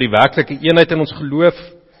almal kom tot die werklike eenheid in ons geloof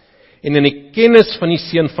en in die kennis van die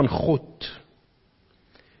Seun van God.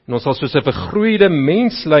 En ons sal soos 'n vergroeide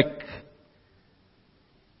mens lyk,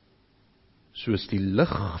 soos die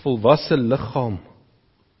volwasse liggaam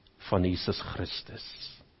van Jesus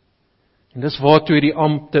Christus. En dis waartoe die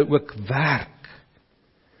ampte ook werk.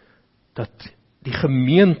 Dat die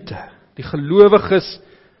gemeente, die gelowiges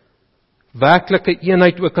werklike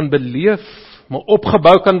eenheid ook kan beleef, maar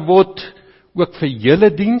opgebou kan word ook vir julle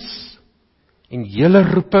diens en julle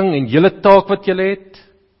roeping en julle taak wat julle het.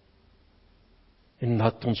 En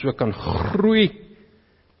dat ons ook kan groei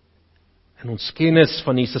in ons kennis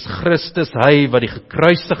van Jesus Christus, hy wat die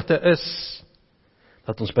gekruisigde is,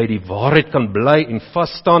 dat ons by die waarheid kan bly en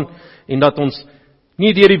vasstaan, en dat ons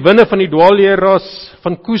nie deur die winde van die dwaalleraars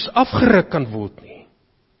van koers afgeruk kan word nie.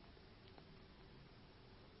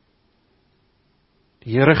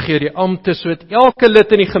 Die Here gee die ampte sodat elke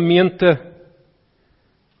lid in die gemeente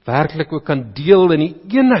werklik ook kan deel in die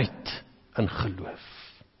eenheid in geloof.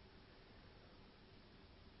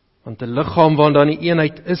 Want 'n liggaam waarin daar nie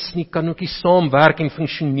eenheid is nie, kan ook nie saamwerk en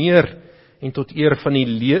funksioneer en tot eer van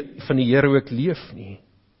die Here ook leef nie.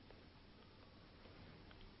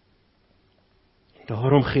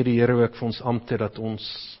 Daarom gee die Here ook vir ons ampte dat ons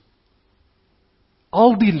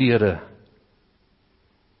al die lede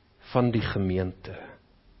van die gemeente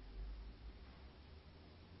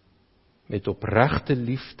met opregte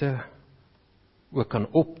liefde ook kan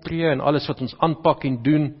optree en alles wat ons aanpak en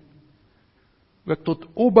doen, ook tot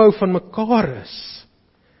opbou van mekaar is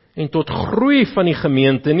en tot groei van die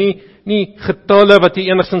gemeente, nie getalle wat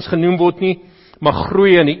hier enigstens genoem word nie, maar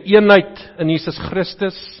groei in die eenheid in Jesus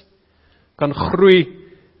Christus, kan groei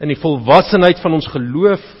in die volwassenheid van ons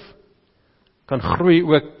geloof, kan groei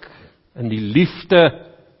ook in die liefde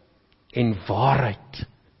en waarheid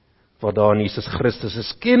wat daar in Jesus Christus is,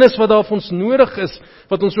 kennis wat daar vir ons nodig is,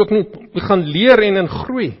 wat ons ook moet gaan leer en in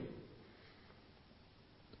groei.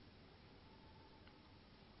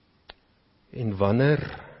 En wanneer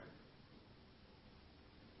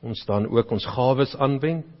ons dan ook ons gawes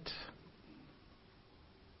aanwend,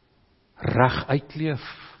 reg uitleef,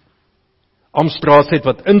 Amstraat het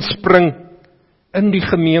wat inspring in die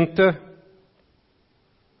gemeente,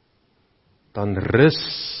 dan rus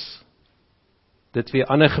dit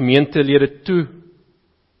weer ander gemeentelede toe,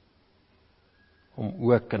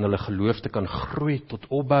 om ook in hulle geloof te kan groei tot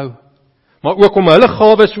opbou, maar ook om hulle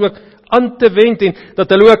gawes ook aan te wend, en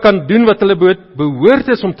dat hulle ook kan doen wat hulle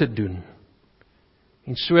behoort is om te doen.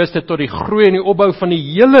 En so is dit tot die groei en die opbou van die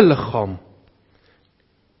hele liggaam,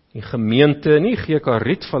 die gemeente, nie GK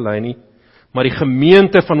Rietvallei nie, maar die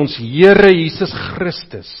gemeente van ons Here Jesus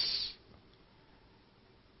Christus.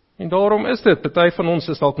 En daarom is dit, party van ons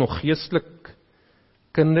is dalk nog geestelik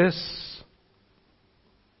kinders,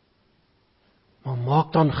 maar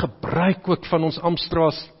maak dan gebruik ook van ons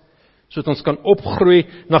Amstraat, sodat ons kan opgroei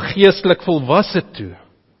na geestelik volwasse toe.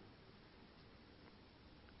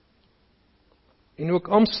 En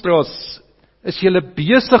ook Amstraat, is julle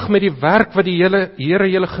besig met die werk wat die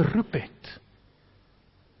Here julle geroep het?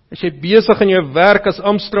 Is jy besig in jou werk as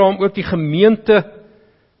Amstraat om ook die gemeente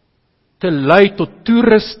te lei tot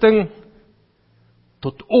toerusting,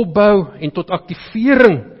 tot opbou en tot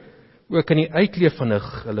aktivering, ook in die uitleef van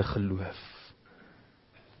hulle geloof?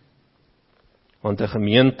 Want 'n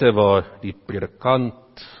gemeente waar die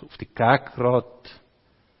predikant of die kerkraad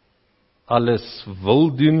alles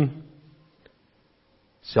wil doen,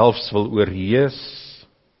 selfs wil oorheers,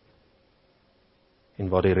 en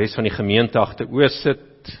waar die res van die gemeente agteroor sit,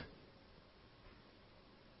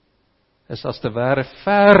 is as te ware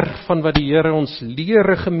ver van wat die Here ons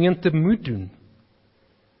leer 'n gemeente moet doen.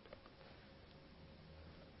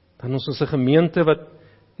 Dan is ons 'n gemeente wat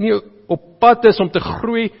nie op pad is om te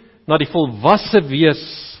groei na die volwasse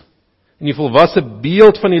wees en die volwasse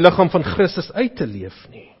beeld van die liggaam van Christus uit te leef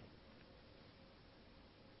nie.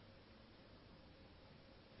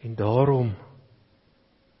 En daarom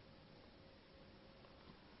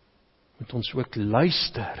moet ons ook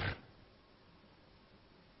luister,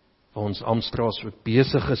 waar ons Amstraat ook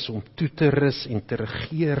besig is om toe te rus en te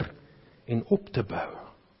regeer en op te bou.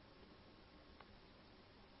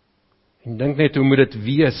 En dink net hoe moet dit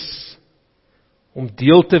wees, om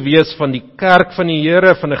deel te wees van die kerk van die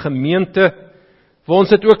Here, van 'n gemeente, waar ons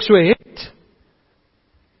dit ook so het,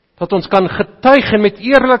 dat ons kan getuig en met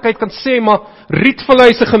eerlikheid kan sê, maar Rietvallei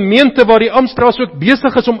is 'n gemeente waar die Amstraat ook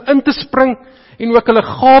besig is om in te spring, en ook hulle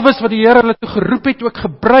gawes wat die Here hulle toe geroep het, ook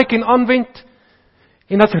gebruik en aanwend,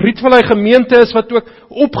 en dat Rietvallei gemeente is wat ook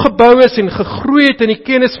opgebou is en gegroei het in die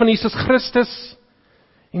kennis van Jesus Christus,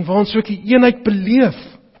 en waar ons ook die eenheid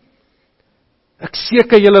beleef. Ek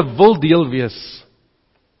seker julle wil deel wees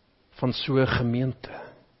van so 'n gemeente.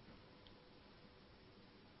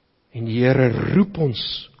 En die Here roep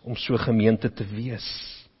ons om so 'n gemeente te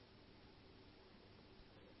wees.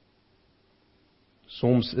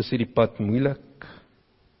 Soms is hierdie pad moeilik,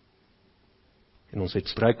 en ons het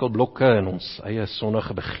struikelblokke en ons eie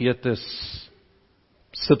sondige begeertes,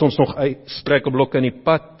 sit ons nog struikelblokke in die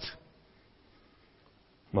pad,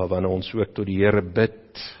 maar wanneer ons ook tot die Here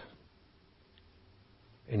bid,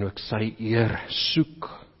 en ook sy eer soek,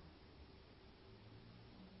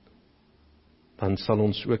 dan sal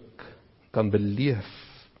ons ook kan beleef,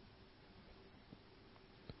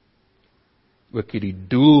 ook hierdie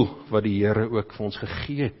doel wat die Here ook vir ons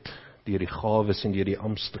gegee het, deur die gawes en deur die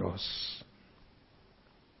Amstraat,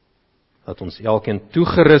 dat ons elkeen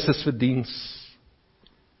toegerus is vir diens,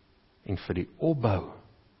 en vir die opbou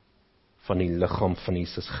van die liggaam van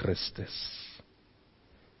Jesus Christus.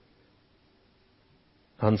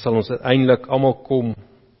 Dan sal ons uiteindelik almal kom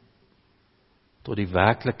tot die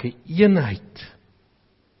werklike eenheid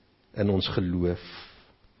in ons geloof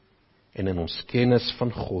en in ons kennis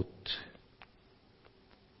van God.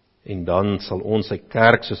 En dan sal ons sy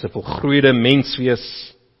kerk soos 'n volgroeide mens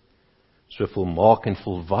wees, so volmaak en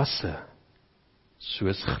volwasse,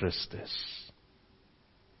 soos Christus.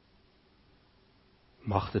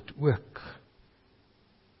 Mag dit ook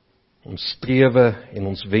ons strewe en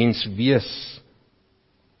ons wens wees,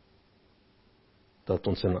 dat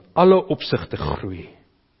ons in alle opsigte groei,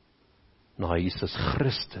 na Jesus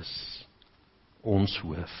Christus, ons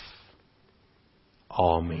hoof.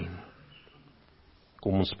 Amen.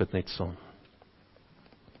 Kom ons bid net saam.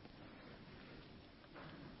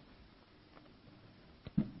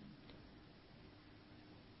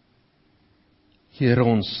 Here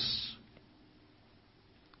ons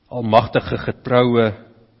almagtige getroue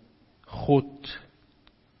God,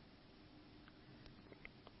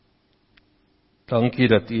 dankie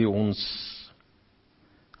dat U ons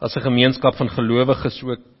as 'n gemeenskap van gelowiges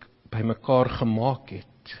ook bymekaar gemaak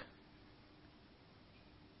het.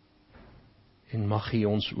 En mag U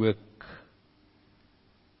ons ook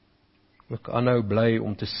aanhou bly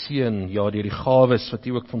om te seën, ja, deur die gawes wat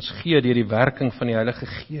U ook vir ons gee, deur die werking van die Heilige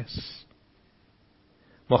Gees.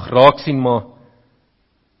 Mag raak sien maar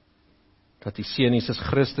dat die Seun Jesus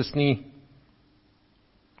Christus nie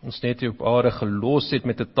ons net hier op aarde gelos het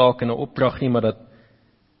met 'n taak en 'n opdrag nie, maar dat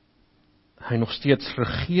hy nog steeds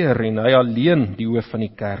regeer en hy alleen die hoof van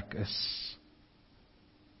die kerk is.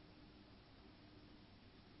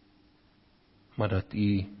 Maar dat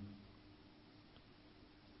U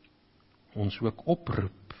ons ook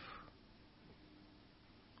oproep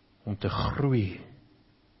om te groei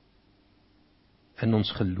in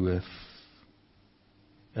ons geloof,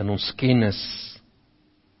 in ons kennis,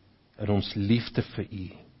 in ons liefde vir U.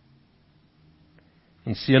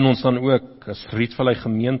 En seën ons dan ook as Rietvallei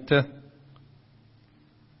gemeente,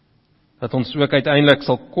 dat ons ook uiteindelik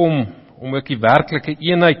sal kom om ook die werklike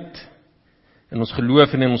eenheid in ons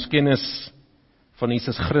geloof en in ons kennis van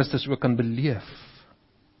Jesus Christus ook kan beleef.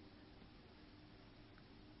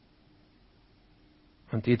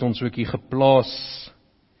 Want U het ons ook hier geplaas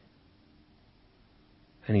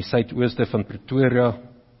in die suidooste van Pretoria,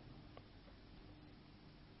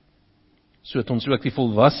 sodat ons ook die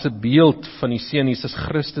volwasse beeld van die Seun Jesus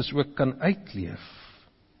Christus ook kan uitleef.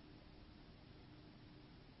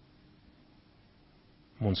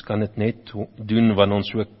 Ons kan dit net doen wanneer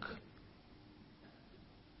ons ook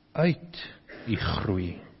uit U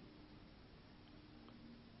groei.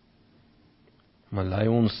 Maar lei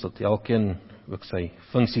ons dat elkeen ook sy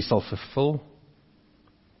funksie sal vervul,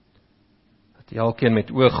 dat elkeen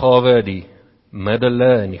met oorgawe die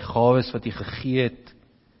middele en die gawes wat U gegee het,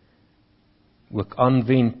 ook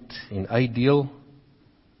aanwend en uitdeel,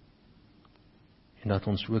 en dat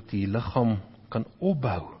ons ook die liggaam kan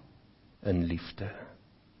opbou in liefde.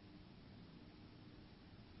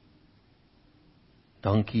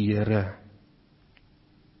 Dankie Here,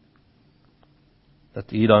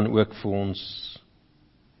 dat U dan ook vir ons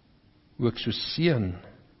ook so seën,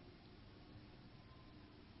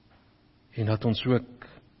 en dat ons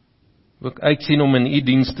ook uitsien om in U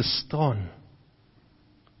diens te staan,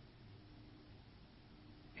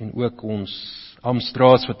 en ook ons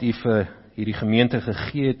amptdraers wat U vir hierdie gemeente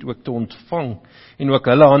gegee het, ook te ontvang, en ook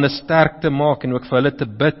hulle hande sterk te maak, en ook vir hulle te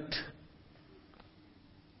bid,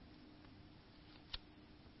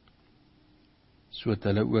 sodat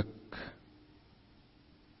hulle ook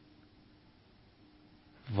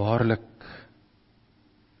waarlik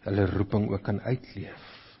hulle roeping ook kan uitleef.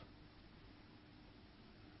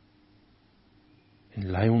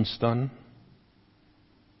 En lei ons dan,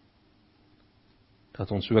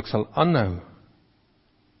 dat ons ook sal aanhou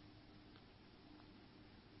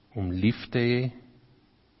om lief te hê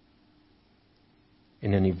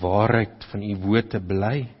en in die waarheid van U woord te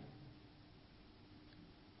bly,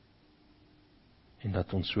 en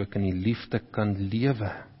dat ons ook in die liefde kan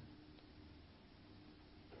lewe,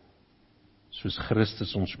 soos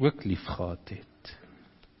Christus ons ook lief gehad het.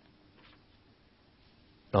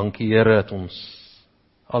 Dankie Here dat ons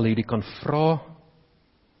al hierdie kan vra,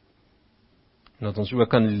 en dat ons ook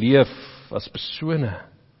kan leef as persone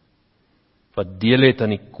wat deel het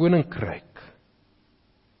aan die koninkryk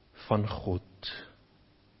van God.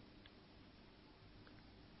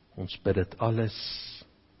 Ons bid dit alles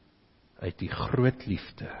uit die groot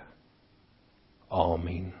liefde.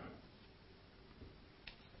 Amen.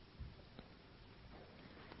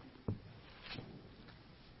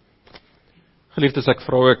 Geliefdes, ek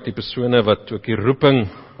vra ook die persone wat ook die roeping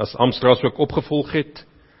as amptdraers ook opgevolg het,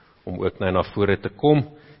 om ook na vore te kom.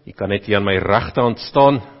 Jy kan net hier aan my regterhand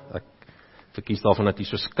staan. Ek verkies daarvan dat jy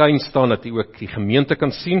so skuin staan, dat jy ook die gemeente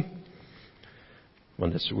kan sien.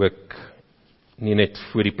 Want dit is ook nie net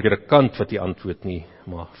voor die predikant wat jy antwoord nie,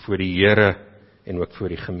 maar voor die Here en ook voor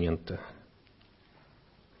die gemeente.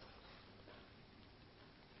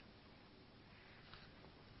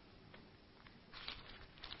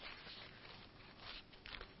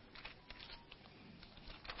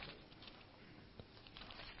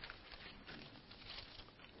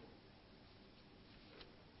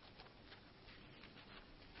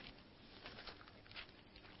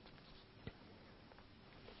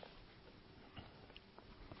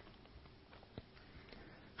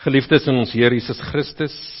 Geliefdes in ons Here Jesus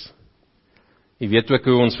Christus, U weet ook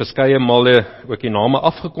hoe ons verskeie male ook die name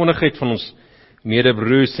afgekondig het van ons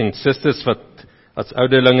medebroers en susters wat as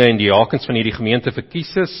ouderlinge en diakens van hierdie gemeente verkies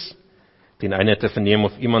is, ten einde te verneem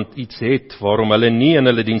of iemand iets het waarom hulle nie in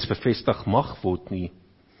hulle diens bevestig mag word nie.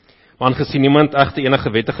 Maar aangesien niemand egter enige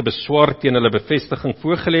wettige beswaar teen hulle bevestiging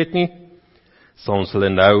voorgelê het nie, sal ons hulle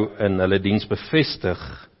nou in hulle diens bevestig.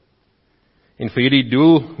 En vir hierdie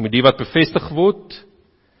doel moet die wat bevestig word,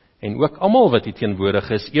 en ook almal wat hier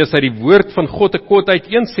teenwoordig is, eers uit die woord van God 'n kort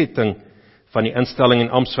uiteensetting van die instelling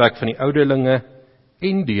en amptswerk van die ouderlinge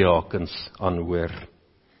en diakens aanhoor.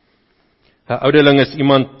 'n Ouderling is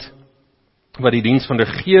iemand wat die diens van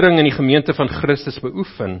regering in die gemeente van Christus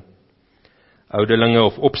beoefen. Ouderlinge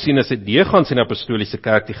of opsieners het deegans in die apostoliese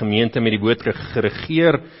kerk die gemeente met die woord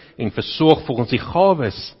geregeer en versorg volgens die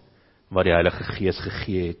gawes wat die Heilige Gees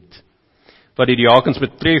gegee het. Wat die diakens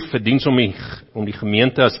betref, verdiens om die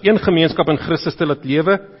gemeente as een gemeenskap in Christus te laat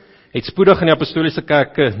lewe, het spoedig in die apostoliese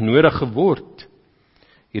kerke nodig geword.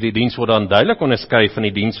 Hierdie diens word dan duidelik onderskei van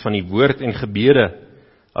die diens van die woord en gebede,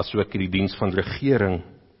 asook die diens van regering.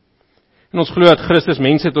 En ons glo dat Christus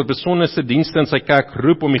mense tot besonderse dienste in sy kerk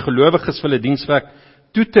roep om die gelowiges vir hulle dienswerk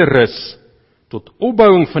toe te rus tot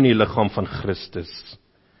opbouing van die liggaam van Christus,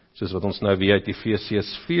 soos wat ons nou weer uit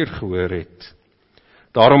Efesiërs 4 gehoor het.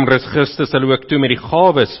 Daarom rus Christus hulle ook toe met die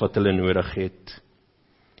gawes wat hulle nodig het.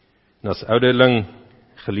 En as ouderling,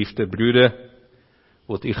 geliefde broeder,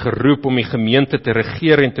 word u geroep om die gemeente te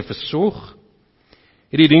regeer en te versorg.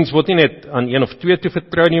 Hierdie diens word nie net aan een of twee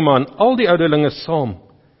toevertrou nie, maar aan al die ouderlinge saam,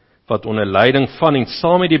 wat onder leiding van en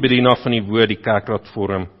saam met die bedienaar van die woord die kerkraad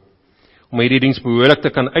vorm. Om hierdie diens behoorlik te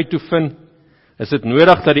kan uitoefen, is dit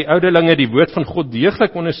nodig dat die ouderlinge die woord van God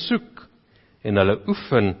deeglik ondersoek en hulle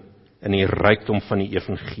oefen in die rykdom van die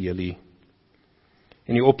evangelie.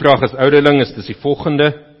 En die opdrag as ouderling is dus die volgende,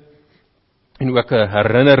 en ook 'n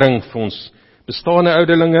herinnering vir ons bestaande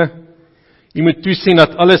ouderlinge. U moet toesien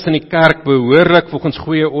dat alles in die kerk behoorlik volgens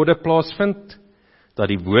goeie orde plaasvind, dat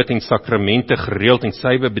die woord en sakramente gereeld en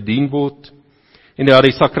suiwer bedien word, en dat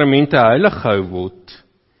die sakramente heilig gehou word.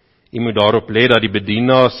 U moet daarop let dat die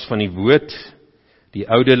bedienaars van die woord, die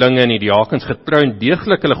ouderlinge en die diakens getrou en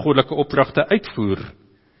deeglik hulle goddelike opdragte uitvoer,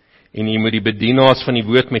 en u moet die bedienaars van die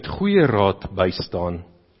woord met goeie raad bystaan.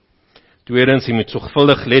 Tweedens, u moet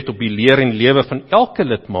sorgvuldig let op die leer en lewe van elke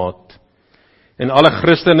lidmaat, en alle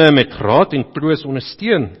Christene met raad en troos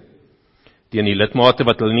ondersteun, teen die lidmate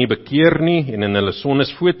wat hulle nie bekeer nie en in hulle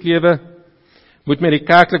sondes voortlewe, moet met die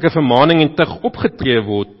kerklike vermaning en tug opgetree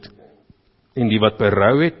word, en die wat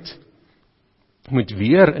berou het, moet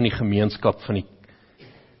weer in die gemeenskap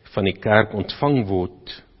van die kerk ontvang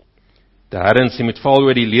word. Derdens, jy moet val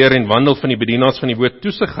oor die leer en wandel van die bedienaars van die woord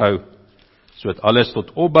toesig hou, sodat alles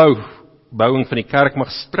tot opbouing van die kerk mag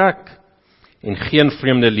strek, en geen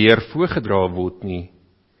vreemde leer voorgedra word nie.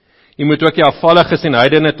 Jy moet ook die afvalliges en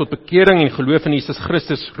heidene tot bekering en geloof in Jesus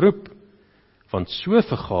Christus roep, want so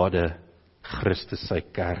vergade Christus sy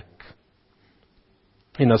kerk.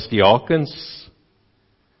 En as diakens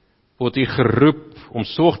word u geroep om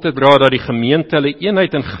sorg te dra dat die gemeente hulle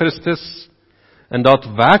eenheid in Christus in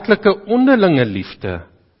daadwerklike onderlinge liefde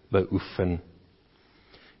beoefen.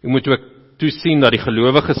 U moet ook toesien dat die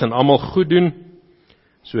gelowiges aan almal goed doen,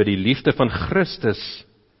 so die liefde van Christus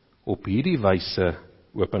op hierdie wyse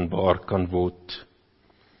openbaar kan word.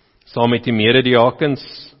 Saam met die medediakens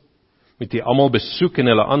moet u almal besoek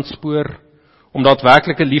en hulle aanspoor om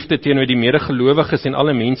daadwerklike liefde teenoor die medegelowiges en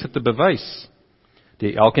alle mense te bewys,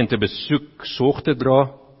 die elkeen te besoek, sorg te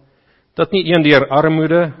dra, dat nie een deur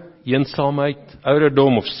armoede, eensaamheid,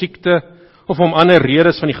 ouderdom of siekte, of om ander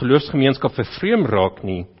redes van die geloofsgemeenskap vervreem raak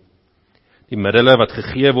nie. Die middele wat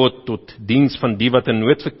gegee word tot diens van die wat in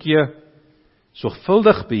nood verkeer,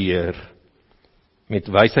 sorgvuldig beheer, met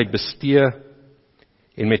wysheid bestee,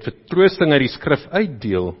 en met vertroosting uit die skrif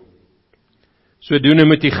uitdeel. Sodoende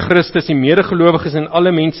moet die Christus die medegelowiges en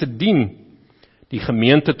alle mense dien, die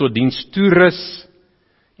gemeente tot diens toerus,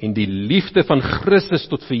 en die liefde van Christus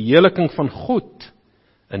tot verheerliking van God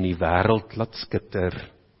in die wêreld laat skitter.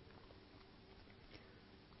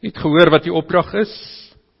 U het gehoor wat die opdrag is,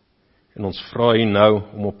 en ons vra u nou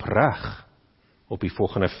om opreg op die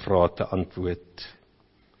volgende vrae te antwoord.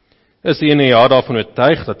 Is u in 'n jaar daarvan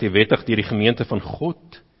oortuig dat u wettig deur die gemeente van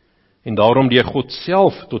God, en daarom deur God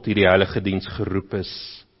self tot hierdie heilige diens geroep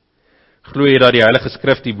is? Glo jy dat die Heilige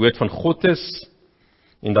Skrif die woord van God is,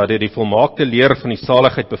 en dat dit die volmaakte leer van die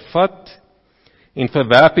saligheid bevat, en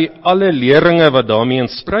verwerp u alle leringe wat daarmee in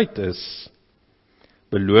stryd is?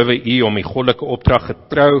 Beloof u om die goddelike opdrag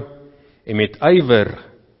getrou en met ywer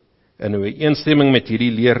in ooreenstemming met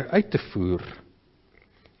hierdie leer uit te voer?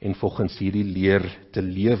 en volgens hierdie leer te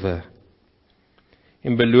lewe.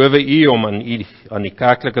 En beloof u om aan die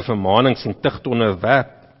kerklike vermaanings en tug te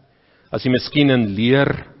onderwerp, as u miskien in leer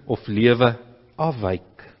of lewe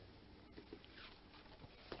afwyk.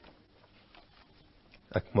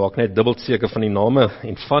 Ek maak net dubbel seker van die name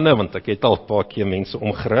en vanne, want ek het al 'n paar keer mense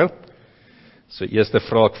omgeruil. So eerste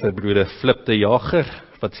vra ek vir broeder Flip de Jager,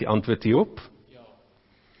 wat is die antwoord hierop? Ja.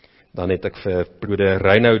 Dan het ek vir broeder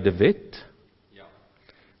Reinhou de Wet. Ja.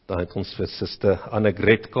 Dan het ons vir suster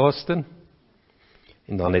Annegret Karsten.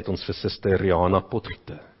 En dan het ons vir suster Rihanna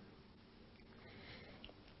Potgieter.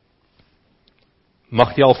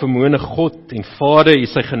 Mag die alvermoëne God en Vader u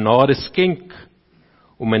sy genade skenk,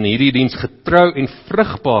 om in hierdie diens getrou en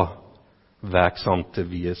vrugbaar werksaam te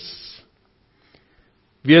wees.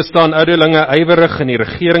 Wees dan ouderlinge ywerig in die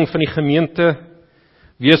regering van die gemeente,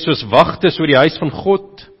 wees soos wagtes oor die huis van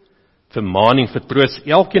God, vermaan en vertroos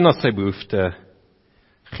elkeen na sy behoefte,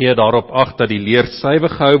 gee daarop ag dat die leer suiwer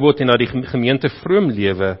gehou word en dat die gemeente vroom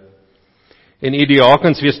lewe, en u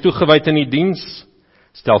diakens wees toegewyd in die diens,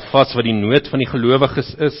 stel vas wat die nood van die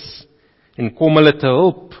gelowiges is, en kom hulle te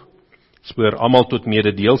hulp, spoor almal tot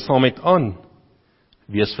mededeelsaamheid aan,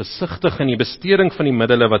 wees versigtig in die besteding van die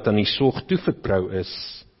middele wat aan die sorg toevertrou is,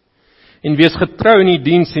 en wees getrou in die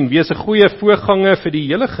diens en wees 'n goeie voorganger vir die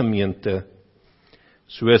hele gemeente.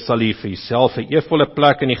 So sal u vir jouself 'n eervolle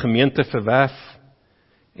plek in die gemeente verwerf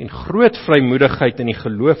en groot vrymoedigheid in die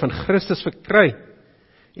geloof in Christus verkry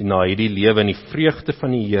en na hierdie lewe in die vreugde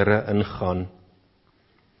van die Here ingaan.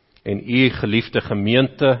 En u geliefde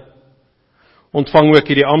gemeente, ontvang ook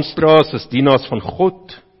hierdie amptdraers as dienaars van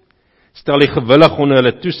God, stel die gewillig onder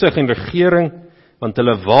hulle toesig en regering, want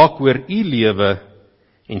hulle waak oor u lewe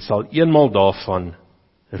en sal eenmaal daarvan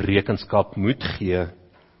rekenskap moet gee.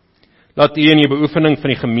 Laat u in die beoefening van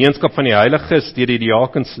die gemeenskap van die heiliges deur die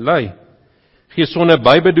diakens lei. Gee sonder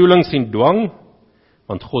bybedoelings en dwang,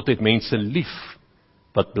 want God het mense lief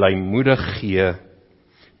wat blymoedig gee.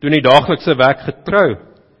 Doen die daaglikse werk getrou,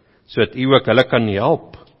 sodat u ook hulle kan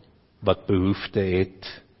help wat behoefte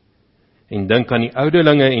het. En dink aan die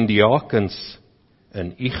ouderlinge en diakens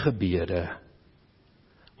in u gebede.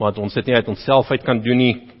 Want ons dit nie uit onsself uit kan doen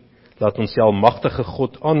nie, laat ons die almagtige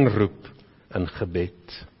God aanroep in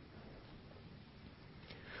gebed.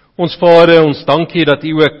 Ons Vader, ons dankie dat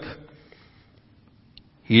u ook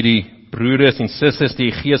hierdie broeders en susters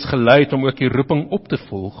die Gees gelei het om ook die roeping op te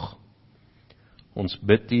volg. Ons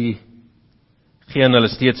bid u, gee aan hulle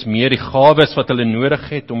steeds meer die gawes wat hulle nodig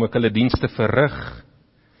het om ook hulle dienste verrig.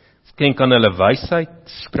 Skenk aan hulle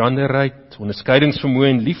wysheid, skranderheid, onderskeidingsvermoë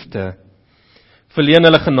en liefde. Verleen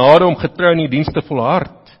hulle genade om getrou in die dienste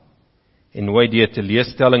volhard en nooit deur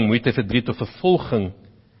teleurstelling, moeite, verdriet of vervolging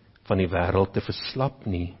van die wêreld te verslap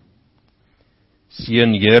nie.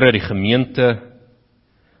 Seën Here die gemeente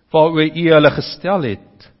waaroor u hulle gestel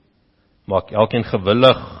het. Maak elkeen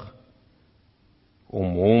gewillig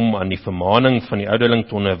om hom aan die vermaning van die ouderling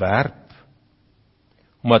te onderwerp,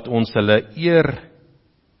 omdat ons hulle eer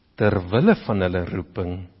ter wille van hulle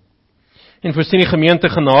roeping. En voorsien die gemeente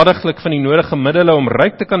genadiglik van die nodige middele om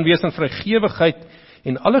ryk te kan wees in vrygewigheid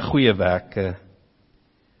en alle goeie werke.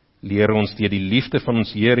 Leer ons deur die liefde van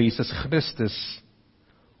ons Here Jesus Christus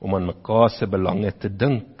om aan mekaar se belange te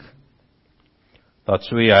dink. Laat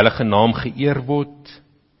so die heilige naam geëer word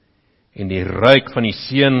en die ryk van die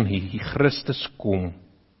Seun, die Christus kom.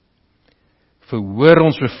 Verhoor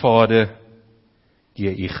ons, o Vader,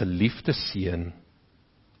 deur u geliefde Seun.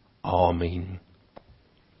 Amen.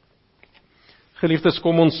 Geliefdes,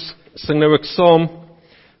 kom ons sing nou ook saam.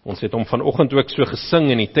 Ons het hom vanoggend ook so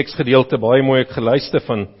gesing in die teksgedeelte baie mooi ek geluister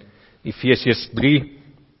van Efesiërs 3,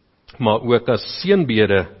 maar ook as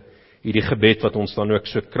seënbede hierdie gebed wat ons dan ook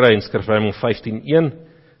so kry in Skrifruiming 15:1,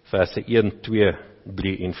 verse 1, 2,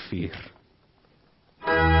 3 en 4.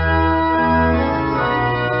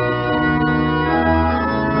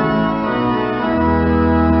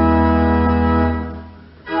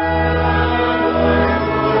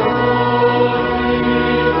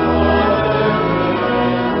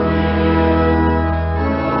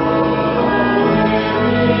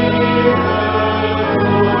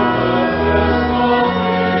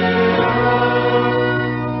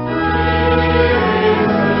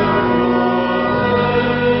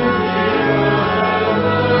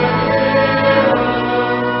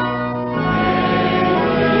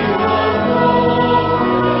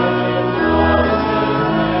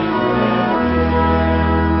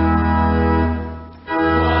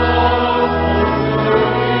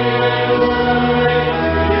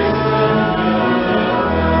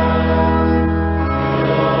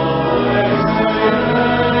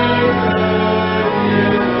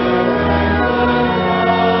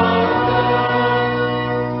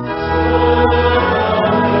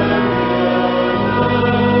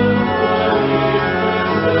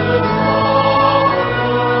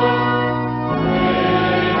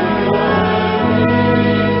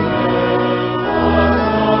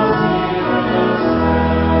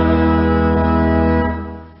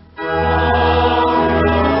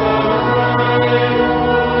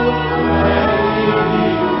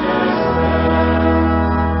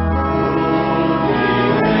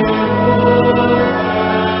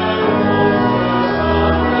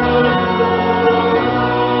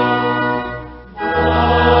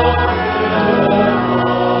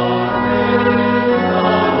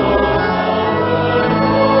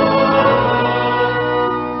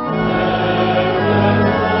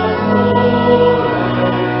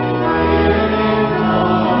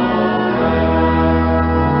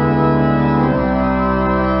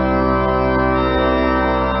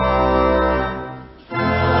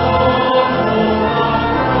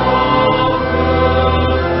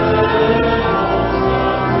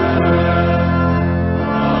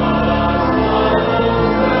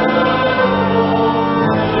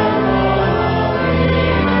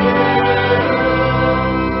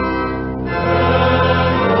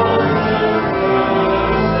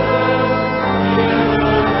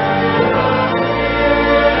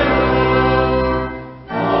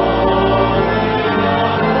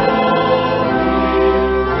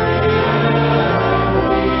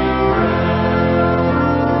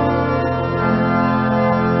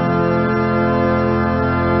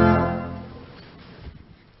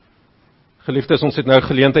 Geliefdes, ons het nou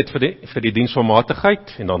geleentheid vir die diens van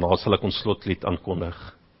matigheid en daarna sal ek ons slotlied aankondig.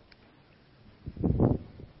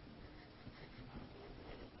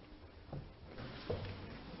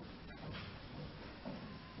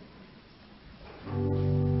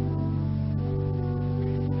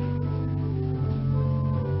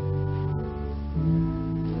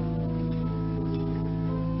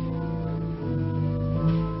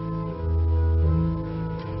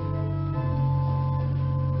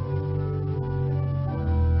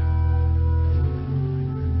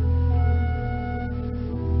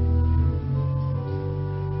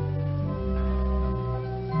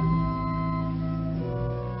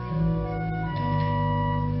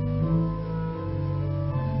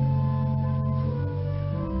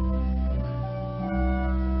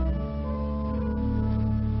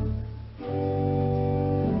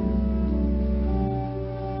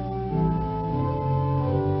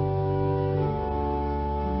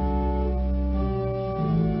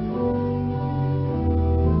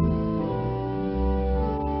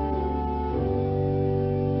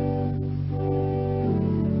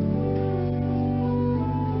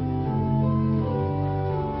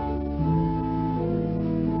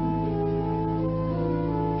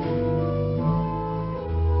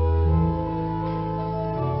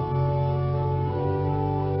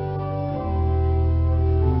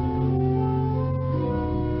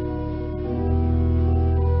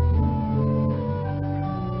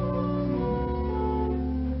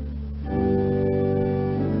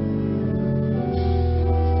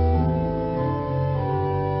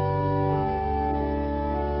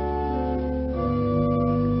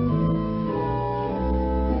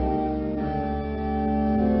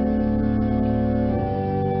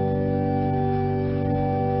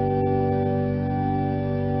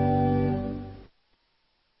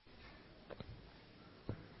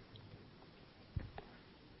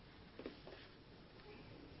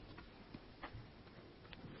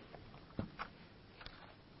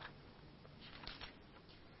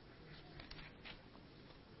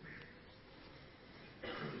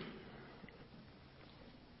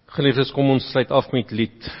 Geliefdes, kom ons sluit af met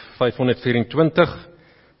lied 524.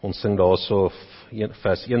 Ons sing daarso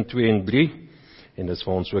vers 1, 2 en 3. En dis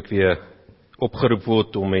waar ons ook weer opgeroep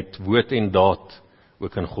word om met woord en daad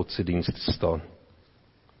ook in God se diens te staan.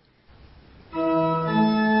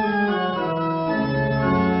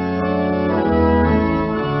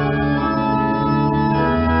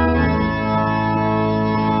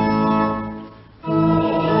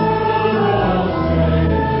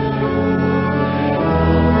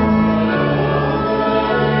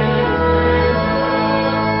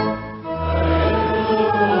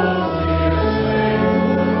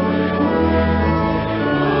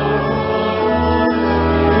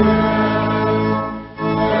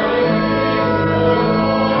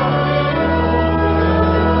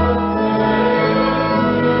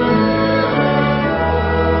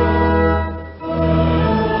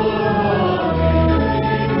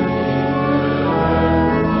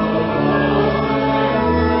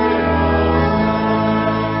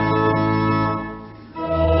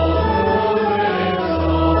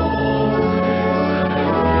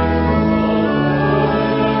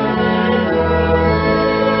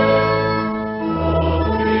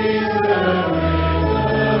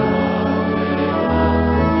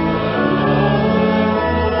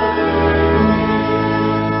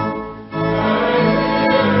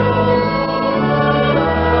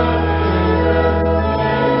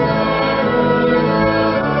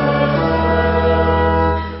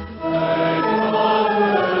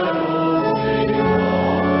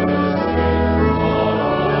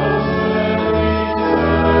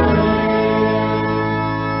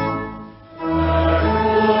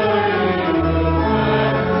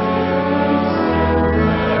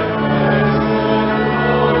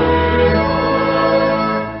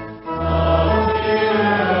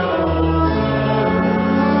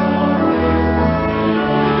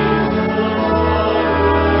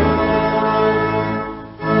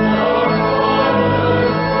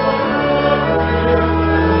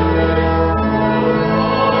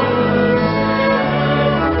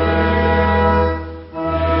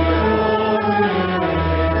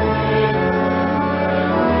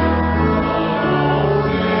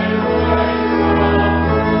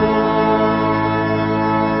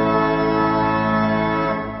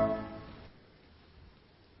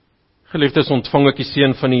 Geliefdes, ontvang ek die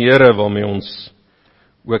seën van die Here waarmee ons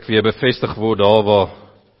ook weer bevestig word daar waar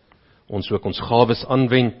ons ook ons gawes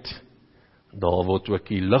aanwend. Daar word ook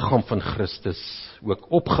die liggaam van Christus ook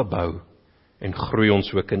opgebou en groei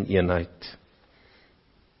ons ook in eenheid.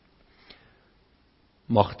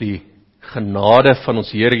 Mag die genade van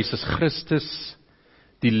ons Here Jesus Christus,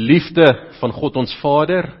 die liefde van God ons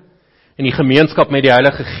Vader, en die gemeenskap met die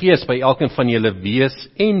Heilige Gees by elkeen van julle wees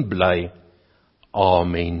en bly.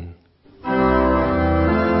 Amen.